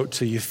also wrote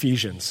to the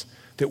Ephesians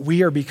that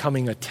we are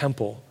becoming a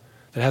temple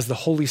that has the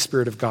Holy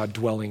Spirit of God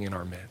dwelling in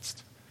our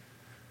midst.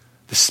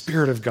 The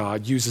Spirit of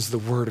God uses the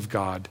word of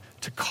God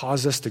to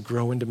cause us to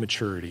grow into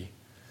maturity,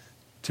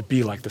 to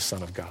be like the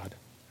Son of God.